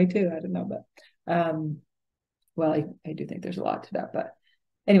some way too. I don't know, but well, I do think there's a lot to that. But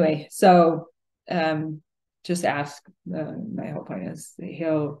anyway, so just ask. My whole point is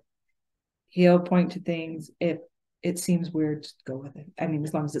he'll point to things. If it seems weird, just go with it. I mean,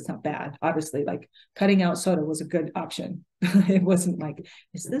 as long as it's not bad. Obviously, like cutting out soda was a good option. It wasn't like,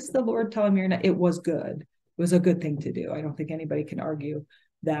 is this the Lord telling me or not? It was good. It was a good thing to do. I don't think anybody can argue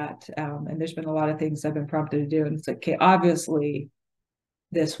that. And there's been a lot of things I've been prompted to do. And it's like, okay, obviously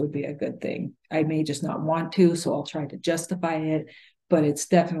this would be a good thing. I may just not want to, so I'll try to justify it, but it's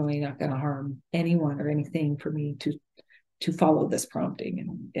definitely not going to harm anyone or anything for me to follow this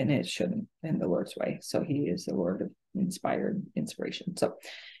prompting, and it shouldn't in the Lord's way. So he is the Lord of inspired inspiration. So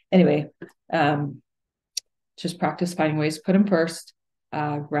anyway, just practice finding ways to put him first,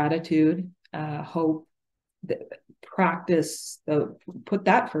 gratitude, hope, practice put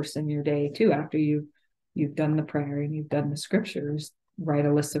that first in your day too. After you've done the prayer and you've done the scriptures, write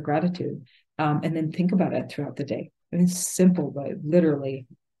a list of gratitude, and then think about it throughout the day. I mean, it's simple, but it literally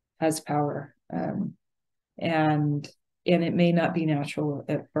has power. And it may not be natural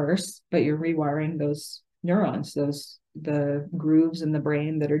at first, but you're rewiring those neurons, the grooves in the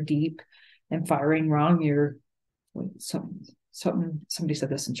brain that are deep and firing wrong. Somebody said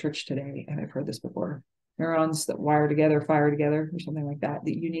this in church today, and I've heard this before. Neurons that wire together, fire together, or something like that,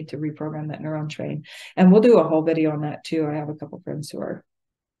 that you need to reprogram that neuron train. And we'll do a whole video on that too. I have a couple of friends who are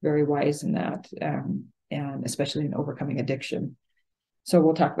very wise in that, and especially in overcoming addiction. So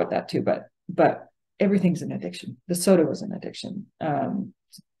we'll talk about that too. But everything's an addiction. The soda was an addiction.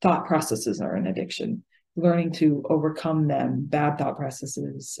 Thought processes are an addiction. Learning to overcome them, bad thought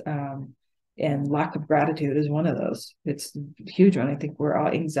processes, and lack of gratitude is one of those. It's a huge one. I think where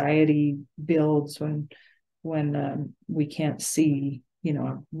our anxiety builds when we can't see.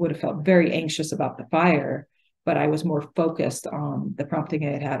 I would have felt very anxious about the fire, but I was more focused on the prompting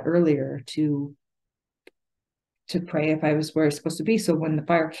I had had earlier to pray if I was where I was supposed to be. So when the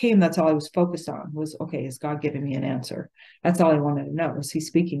fire came, that's all I was focused on was, okay, is God giving me an answer? That's all I wanted to know. Was he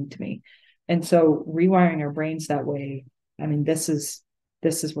speaking to me? And so rewiring our brains that way, I mean, this is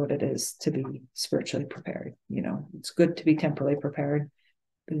what it is to be spiritually prepared. It's good to be temporally prepared.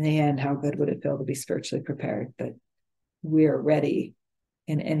 In the end, how good would it feel to be spiritually prepared? But we're ready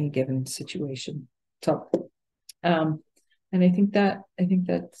in any given situation. So, and I think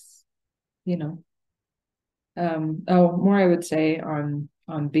that's, you know, more I would say on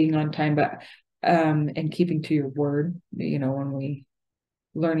being on time, but and keeping to your word, you know, when we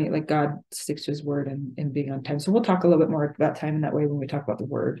learning, like God sticks to his word and being on time. So we'll talk a little bit more about time in that way when we talk about the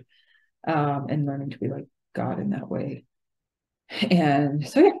word, and learning to be like God in that way. And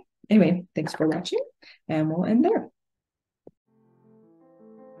so, yeah, anyway, thanks for watching, and we'll end there.